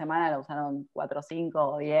primera semana lo usaron 4, 5,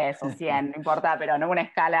 o 10 o 100, no importa, pero no una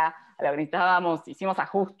escala a la que necesitábamos. Hicimos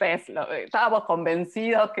ajustes, estábamos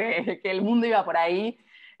convencidos que el mundo iba por ahí,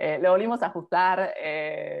 lo volvimos a ajustar,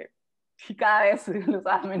 y cada vez lo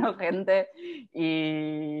usaba menos gente,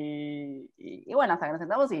 y bueno, hasta que nos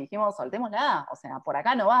sentamos y dijimos, soltémosla, o sea, por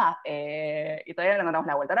acá no va, y todavía no encontramos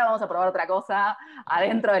la vuelta. Ahora vamos a probar otra cosa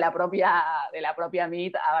adentro de la propia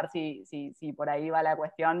Meet, a ver si por ahí va la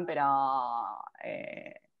cuestión, pero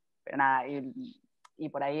nada, y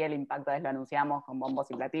por ahí el impacto lo anunciamos con bombos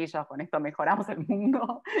y platillos, con esto mejoramos el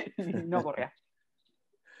mundo, y no ocurrió.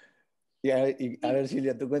 Y a ver,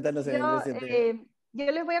 Silvia, tú cuéntanos en el presente. Yo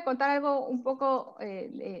les voy a contar algo un poco,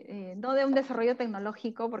 no de un desarrollo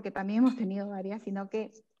tecnológico, porque también hemos tenido varias, sino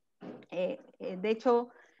que, de hecho,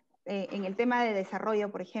 en el tema de desarrollo,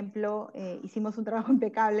 por ejemplo, hicimos un trabajo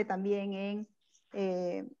impecable también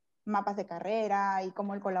en mapas de carrera y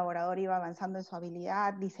cómo el colaborador iba avanzando en su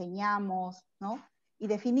habilidad, diseñamos, ¿no? Y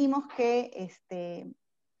definimos que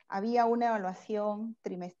había una evaluación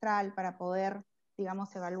trimestral para poder,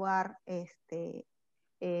 digamos, evaluar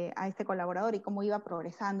a este colaborador y cómo iba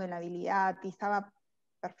progresando en la habilidad, y estaba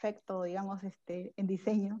perfecto, digamos, en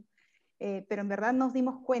diseño. Pero en verdad nos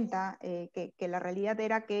dimos cuenta que la realidad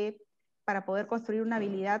era que para poder construir una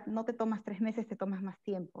habilidad no te tomas 3 meses, te tomas más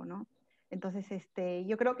tiempo, ¿no? Entonces,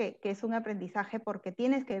 yo creo que es un aprendizaje porque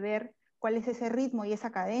tienes que ver cuál es ese ritmo y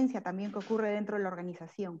esa cadencia también que ocurre dentro de la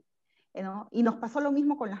organización, ¿no? Y nos pasó lo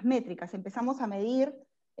mismo con las métricas, empezamos a medir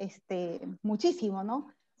muchísimo, ¿no?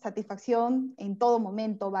 Satisfacción en todo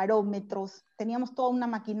momento, barómetros, teníamos toda una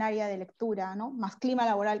maquinaria de lectura, ¿no? Más clima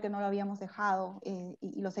laboral que no lo habíamos dejado,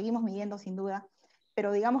 y lo seguimos midiendo sin duda,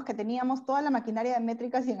 pero digamos que teníamos toda la maquinaria de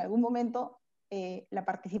métricas y en algún momento la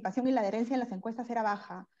participación y la adherencia en las encuestas era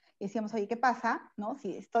baja. Y decíamos, oye, ¿qué pasa, no?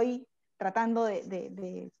 Si estoy tratando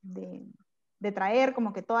de traer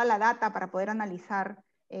como que toda la data para poder analizar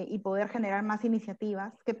y poder generar más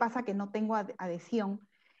iniciativas, ¿qué pasa que no tengo adhesión?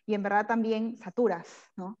 Y en verdad también saturas,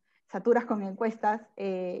 ¿no? Saturas con encuestas,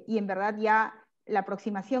 y en verdad ya la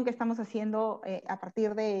aproximación que estamos haciendo a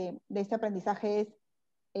partir de este aprendizaje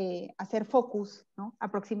es hacer focus, ¿no?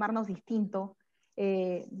 Aproximarnos distinto,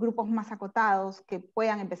 grupos más acotados que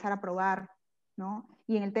puedan empezar a probar, ¿no?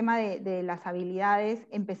 Y en el tema de las habilidades,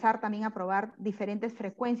 empezar también a probar diferentes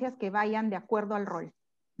frecuencias que vayan de acuerdo al rol,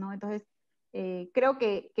 ¿no? Entonces, creo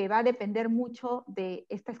que va a depender mucho de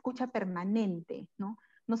esta escucha permanente, ¿no?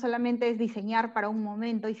 No solamente es diseñar para un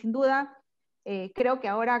momento, y sin duda, creo que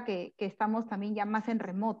ahora que estamos también ya más en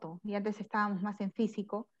remoto, y antes estábamos más en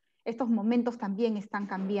físico, estos momentos también están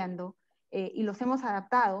cambiando, y los hemos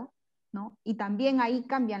adaptado, ¿no? Y también ahí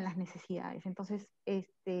cambian las necesidades. Entonces,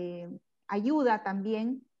 ayuda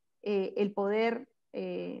también el poder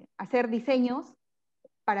hacer diseños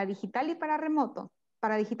para digital y para remoto,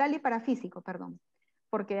 para digital y para físico, perdón,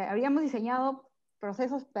 porque habíamos diseñado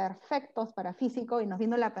procesos perfectos para físico y nos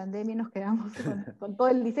vino la pandemia y nos quedamos con todo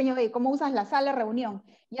el diseño de cómo usas la sala de reunión.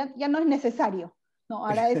 Ya no es necesario, ¿no?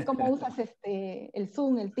 Ahora es cómo usas el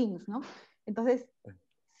Zoom, el Teams, ¿no? Entonces,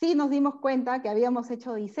 sí nos dimos cuenta que habíamos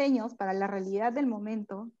hecho diseños para la realidad del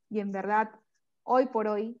momento, y en verdad, hoy por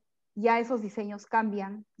hoy, ya esos diseños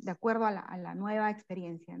cambian de acuerdo a la nueva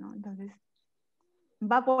experiencia, ¿no? Entonces,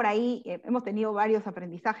 va por ahí, hemos tenido varios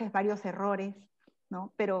aprendizajes, varios errores,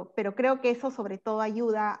 ¿no? Pero creo que eso sobre todo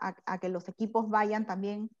ayuda a que los equipos vayan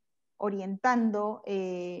también orientando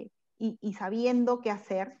y sabiendo qué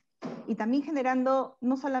hacer, y también generando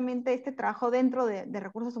no solamente este trabajo dentro de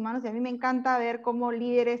recursos humanos, y a mí me encanta ver cómo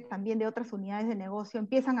líderes también de otras unidades de negocio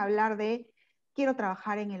empiezan a hablar de quiero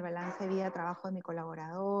trabajar en el balance de vida de trabajo de mi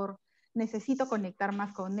colaborador, necesito conectar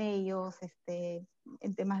más con ellos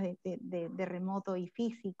en temas de remoto y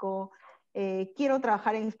físico, quiero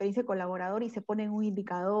trabajar en experiencia de colaborador, y se pone un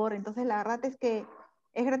indicador. Entonces la verdad es que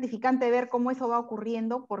es gratificante ver cómo eso va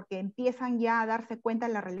ocurriendo, porque empiezan ya a darse cuenta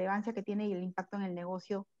de la relevancia que tiene y el impacto en el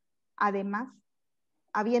negocio, además,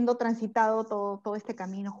 habiendo transitado todo este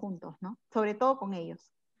camino juntos, ¿no? Sobre todo con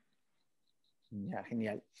ellos. Ya,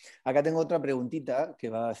 genial. Acá tengo otra preguntita que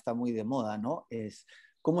está muy de moda, ¿no? Es,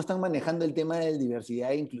 ¿cómo están manejando el tema de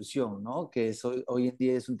diversidad e inclusión, ¿no? Que hoy en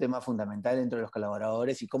día es un tema fundamental dentro de los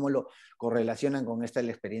colaboradores, y cómo lo correlacionan con la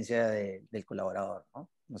experiencia del colaborador, ¿no?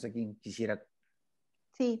 No sé quién quisiera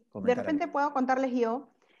Sí, de comentar repente algo. puedo contarles yo,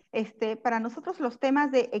 para nosotros los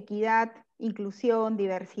temas de equidad, inclusión,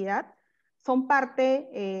 diversidad, son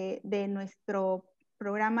parte de nuestro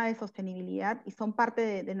programa de sostenibilidad y son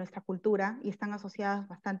parte de nuestra cultura, y están asociadas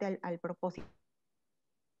bastante al propósito.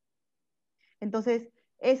 Entonces,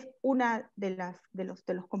 es una de los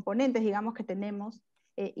componentes, digamos, que tenemos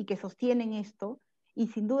y que sostienen esto, y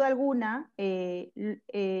sin duda alguna,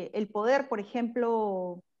 el poder, por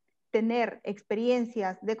ejemplo, tener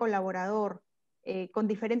experiencias de colaborador con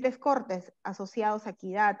diferentes cortes asociados a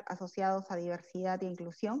equidad, asociados a diversidad e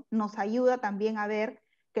inclusión, nos ayuda también a ver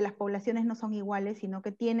que las poblaciones no son iguales, sino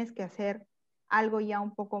que tienes que hacer algo ya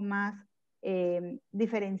un poco más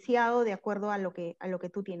diferenciado de acuerdo a lo que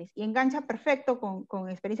tú tienes. Y engancha perfecto con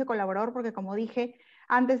experiencia colaborador, porque como dije,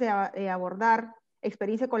 antes de abordar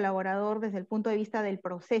experiencia colaborador desde el punto de vista del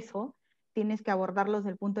proceso, tienes que abordarlo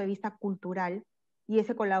desde el punto de vista cultural, y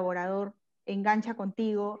ese colaborador engancha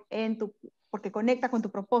contigo porque conecta con tu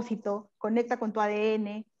propósito, conecta con tu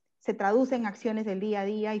ADN, se traduce en acciones del día a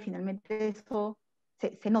día, y finalmente eso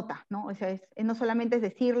se nota, ¿no? O sea, no solamente es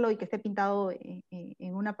decirlo y que esté pintado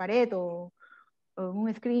en una pared o en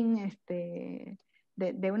un screen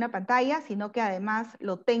de una pantalla, sino que además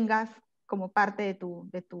lo tengas como parte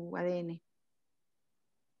de tu ADN.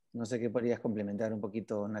 No sé qué podrías complementar un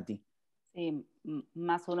poquito, Nati. Sí,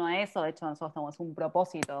 más uno a eso. De hecho, nosotros tenemos un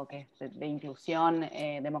propósito que es de inclusión,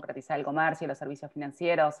 democratizar el comercio y los servicios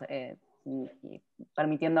financieros, y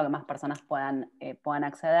permitiendo que más personas puedan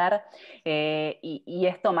acceder. Y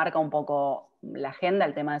esto marca un poco la agenda.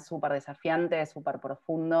 El tema es súper desafiante, súper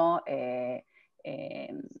profundo,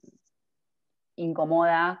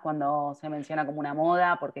 incomoda cuando se menciona como una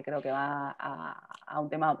moda, porque creo que va a un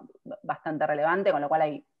tema bastante relevante, con lo cual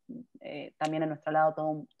hay también en nuestro lado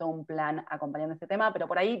todo un plan acompañando este tema. Pero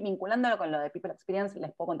por ahí, vinculándolo con lo de People Experience,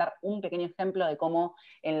 les puedo contar un pequeño ejemplo de cómo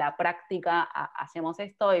en la práctica hacemos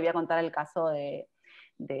esto, y voy a contar el caso de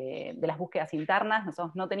las búsquedas internas.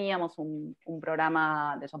 Nosotros no teníamos un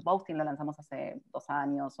programa de job posting, lo lanzamos hace 2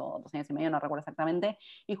 años o 2 años y medio, no recuerdo exactamente,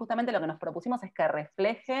 y justamente lo que nos propusimos es que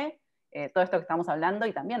refleje todo esto que estamos hablando,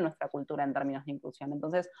 y también nuestra cultura en términos de inclusión.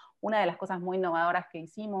 Entonces, una de las cosas muy innovadoras que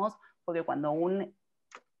hicimos fue que cuando un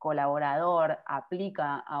colaborador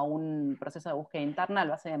aplica a un proceso de búsqueda interna,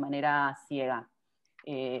 lo hace de manera ciega.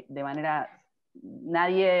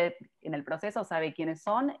 Nadie en el proceso sabe quiénes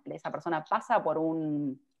son. Esa persona pasa por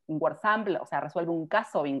un word sample, o sea, resuelve un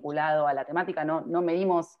caso vinculado a la temática. No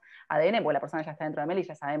medimos ADN, porque la persona ya está dentro de Meli y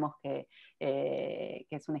ya sabemos que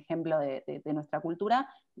es un ejemplo de nuestra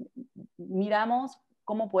cultura. Miramos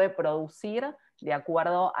cómo puede producir de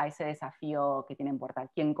acuerdo a ese desafío que tiene en puerta.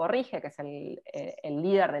 Quien corrige, que es el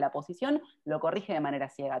líder de la posición, lo corrige de manera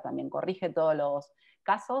ciega también, corrige todos los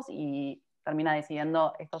casos y termina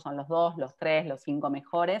decidiendo estos son los 2, los 3, los 5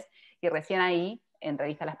 mejores, y recién ahí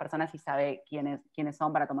entrevista a las personas y sabe quiénes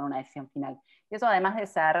son para tomar una decisión final. Y eso, además de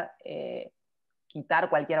ser quitar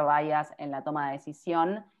cualquier bias en la toma de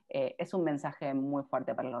decisión, es un mensaje muy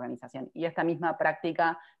fuerte para la organización. Y esta misma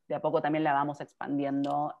práctica de a poco también la vamos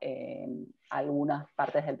expandiendo a algunas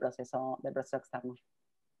partes del proceso externo.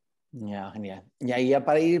 Ya, genial. Y ahí ya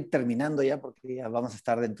para ir terminando ya, porque ya vamos a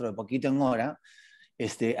estar dentro de poquito en hora,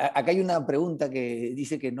 acá hay una pregunta que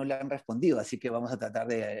dice que no le han respondido, así que vamos a tratar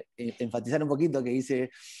de enfatizar un poquito, que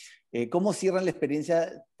dice, ¿cómo cierran la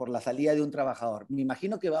experiencia por la salida de un trabajador? Me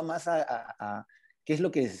imagino que va más a qué es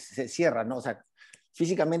lo que se cierra, ¿no? O sea,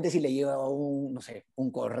 físicamente si le llega no sé,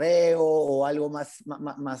 un correo o algo más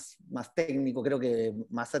técnico, creo que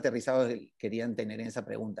más aterrizado querían tener en esa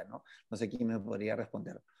pregunta, ¿no? No sé quién me podría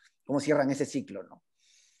responder. ¿Cómo cierran ese ciclo, no?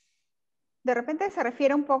 De repente se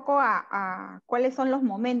refiere un poco a cuáles son los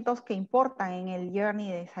momentos que importan en el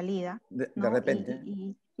journey de salida, ¿no? De repente.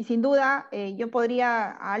 Y sin duda, yo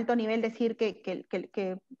podría a alto nivel decir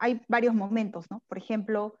que hay varios momentos, ¿no? Por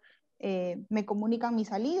ejemplo, me comunican mi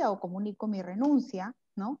salida o comunico mi renuncia,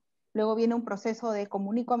 ¿no? Luego viene un proceso de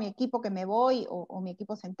comunico a mi equipo que me voy o mi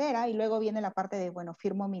equipo se entera, y luego viene la parte de, bueno,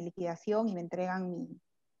 firmo mi liquidación y me entregan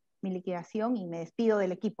mi liquidación y me despido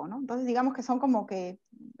del equipo, ¿no? Entonces, digamos que son como que,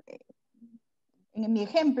 en mi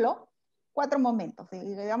ejemplo, 4 momentos.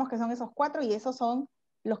 Digamos que son esos 4, y esos son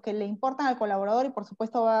los que le importan al colaborador, y por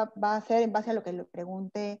supuesto va a ser en base a lo que le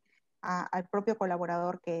pregunte al propio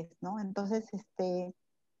colaborador que es, ¿no? Entonces,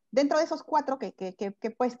 dentro de esos 4 que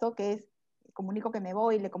he puesto, que es comunico que me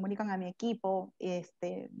voy, le comunican a mi equipo,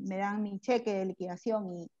 me dan mi cheque de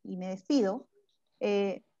liquidación y me despido,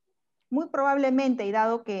 muy probablemente, y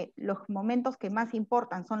dado que los momentos que más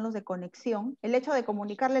importan son los de conexión, el hecho de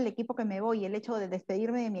comunicarle al equipo que me voy y el hecho de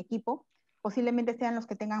despedirme de mi equipo posiblemente sean los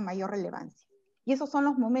que tengan mayor relevancia. Y esos son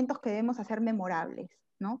los momentos que debemos hacer memorables,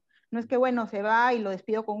 ¿no? No es que, bueno, se va y lo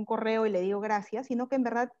despido con un correo y le digo gracias, sino que en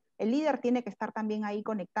verdad el líder tiene que estar también ahí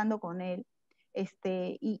conectando con él,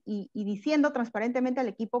 y diciendo transparentemente al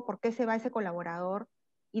equipo por qué se va ese colaborador,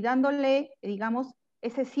 y dándole, digamos,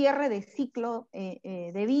 ese cierre de ciclo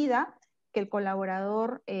de vida que el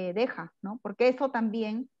colaborador deja, ¿no? Porque eso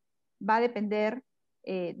también va a depender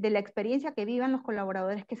de la experiencia que vivan los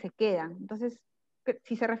colaboradores que se quedan. Entonces,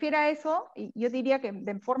 si se refiere a eso, yo diría que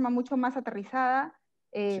de forma mucho más aterrizada,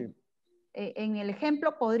 Sí. en el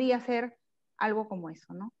ejemplo podría ser algo como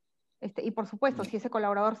eso, ¿no? Y por supuesto, si ese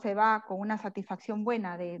colaborador se va con una satisfacción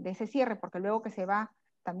buena de ese cierre, porque luego que se va,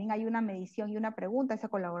 también hay una medición y una pregunta a ese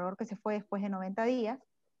colaborador que se fue después de 90 días,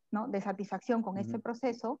 ¿no? De satisfacción con este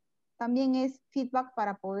proceso, también es feedback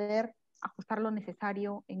para poder ajustar lo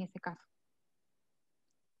necesario en ese caso.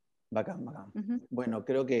 Bacán, bacán. Bueno,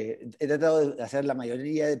 creo que he tratado de hacer la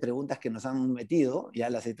mayoría de preguntas que nos han metido, ya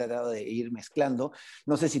las he tratado de ir mezclando.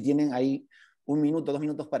 No sé si tienen ahí 1 minuto, 2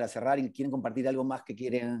 minutos para cerrar y quieren compartir algo más que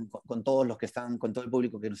quieren con todos los que están, con todo el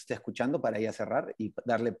público que nos está escuchando para ya cerrar y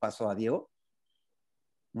darle paso a Diego.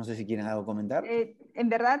 No sé si quieren algo comentar. En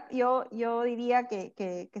verdad, yo diría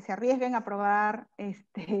que se arriesguen a probar,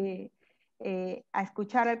 a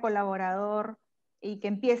escuchar al colaborador y que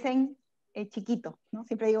empiecen chiquito, ¿no?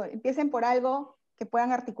 Siempre digo, empiecen por algo que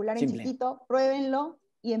puedan articular en chiquito, pruébenlo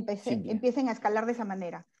y empiecen a escalar de esa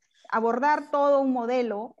manera. Abordar todo un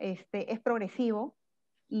modelo es progresivo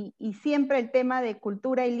y siempre el tema de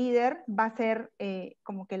cultura y líder va a ser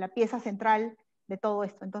como que la pieza central de todo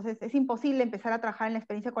esto. Entonces es imposible empezar a trabajar en la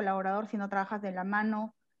experiencia colaborador si no trabajas de la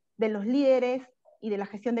mano de los líderes y de la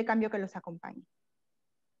gestión de cambio que los acompañe.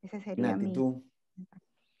 Ese sería Nati, ¿tú?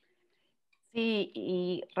 Sí,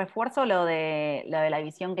 y refuerzo lo de la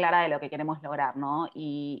visión clara de lo que queremos lograr, ¿no?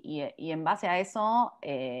 Y en base a eso,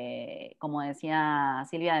 como decía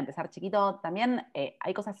Silvia, de empezar chiquito, también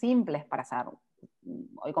hay cosas simples para hacer.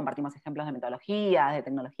 Hoy compartimos ejemplos de metodologías, de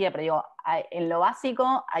tecnología, pero digo, en lo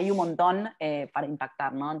básico hay un montón para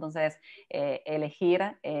impactar, ¿no? Entonces, elegir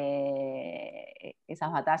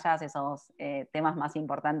esas batallas, esos temas más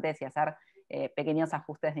importantes y hacer pequeños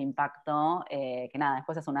ajustes de impacto, que nada,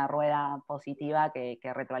 después es una rueda positiva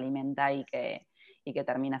que retroalimenta y que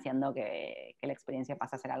termina haciendo que la experiencia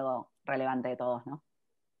pase a ser algo relevante de todos, ¿no?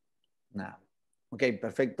 Nada. Ok,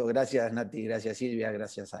 perfecto. Gracias, Nati. Gracias, Silvia.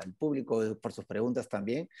 Gracias al público por sus preguntas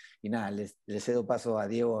también. Y nada, les cedo paso a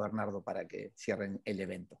Diego y a Bernardo para que cierren el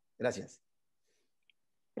evento. Gracias.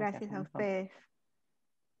 Gracias a ustedes.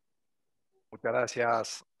 Muchas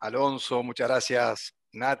gracias, Alonso. Muchas gracias,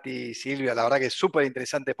 Nati, Silvia. La verdad que es súper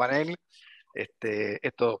interesante panel.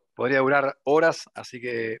 Esto podría durar horas, así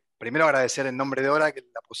que primero agradecer en nombre de Hora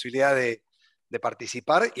la posibilidad de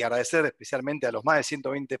participar y agradecer especialmente a los más de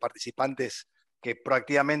 120 participantes que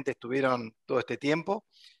proactivamente estuvieron todo este tiempo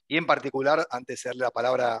y en particular, antes de darle la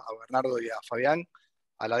palabra a Bernardo y a Fabián,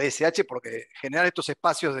 a la DSH, porque generar estos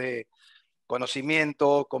espacios de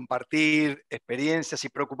conocimiento, compartir experiencias y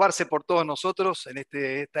preocuparse por todos nosotros en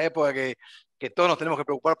esta época que todos nos tenemos que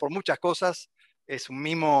preocupar por muchas cosas, es un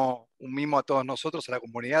mimo a todos nosotros, a la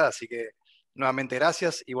comunidad, así que nuevamente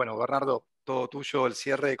gracias y bueno, Bernardo, todo tuyo el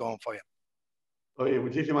cierre con Fabián. Oye,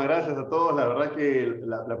 muchísimas gracias a todos, la verdad que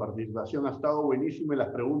la participación ha estado buenísima y las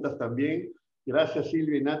preguntas también. Gracias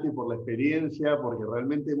Silvia y Nati por la experiencia, porque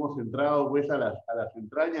realmente hemos entrado pues, a las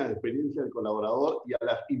entrañas de experiencia del colaborador y a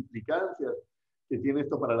las implicancias que tiene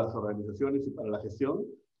esto para las organizaciones y para la gestión.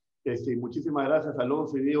 Muchísimas gracias a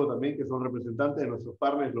Alonso y Diego también, que son representantes de nuestros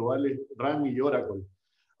partners globales Rankmi y Oracle.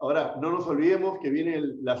 Ahora, no nos olvidemos que viene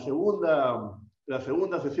la segunda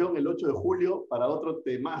sesión el 8 de julio para otro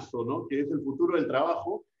temazo, ¿no? Que es el futuro del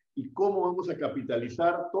trabajo y cómo vamos a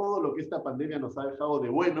capitalizar todo lo que esta pandemia nos ha dejado de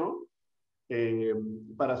bueno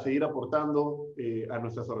para seguir aportando a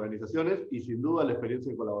nuestras organizaciones y sin duda la experiencia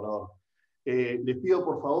del colaborador. Les pido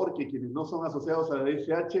por favor que quienes no son asociados a la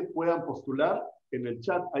DSH puedan postular. En el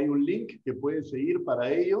chat hay un link que pueden seguir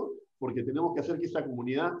para ello, porque tenemos que hacer que esta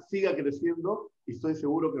comunidad siga creciendo y estoy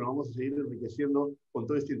seguro que nos vamos a seguir enriqueciendo con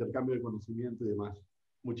todo este intercambio de conocimiento y demás.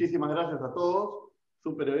 Muchísimas gracias a todos.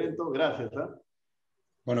 Súper evento. Gracias.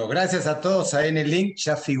 Bueno, gracias a todos. Ahí en el link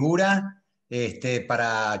ya figura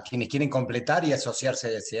para quienes quieren completar y asociarse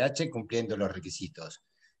a DSH cumpliendo los requisitos.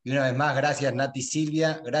 Y una vez más, gracias Nati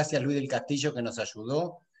Silvia, gracias Luis del Castillo que nos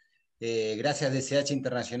ayudó, gracias DSH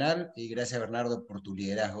Internacional y gracias Bernardo por tu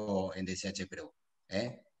liderazgo en DSH Perú.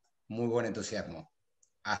 Muy buen entusiasmo.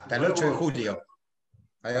 Hasta el 8 de julio.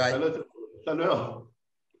 Bye, bye. Hasta luego.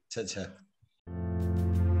 Chao, chao.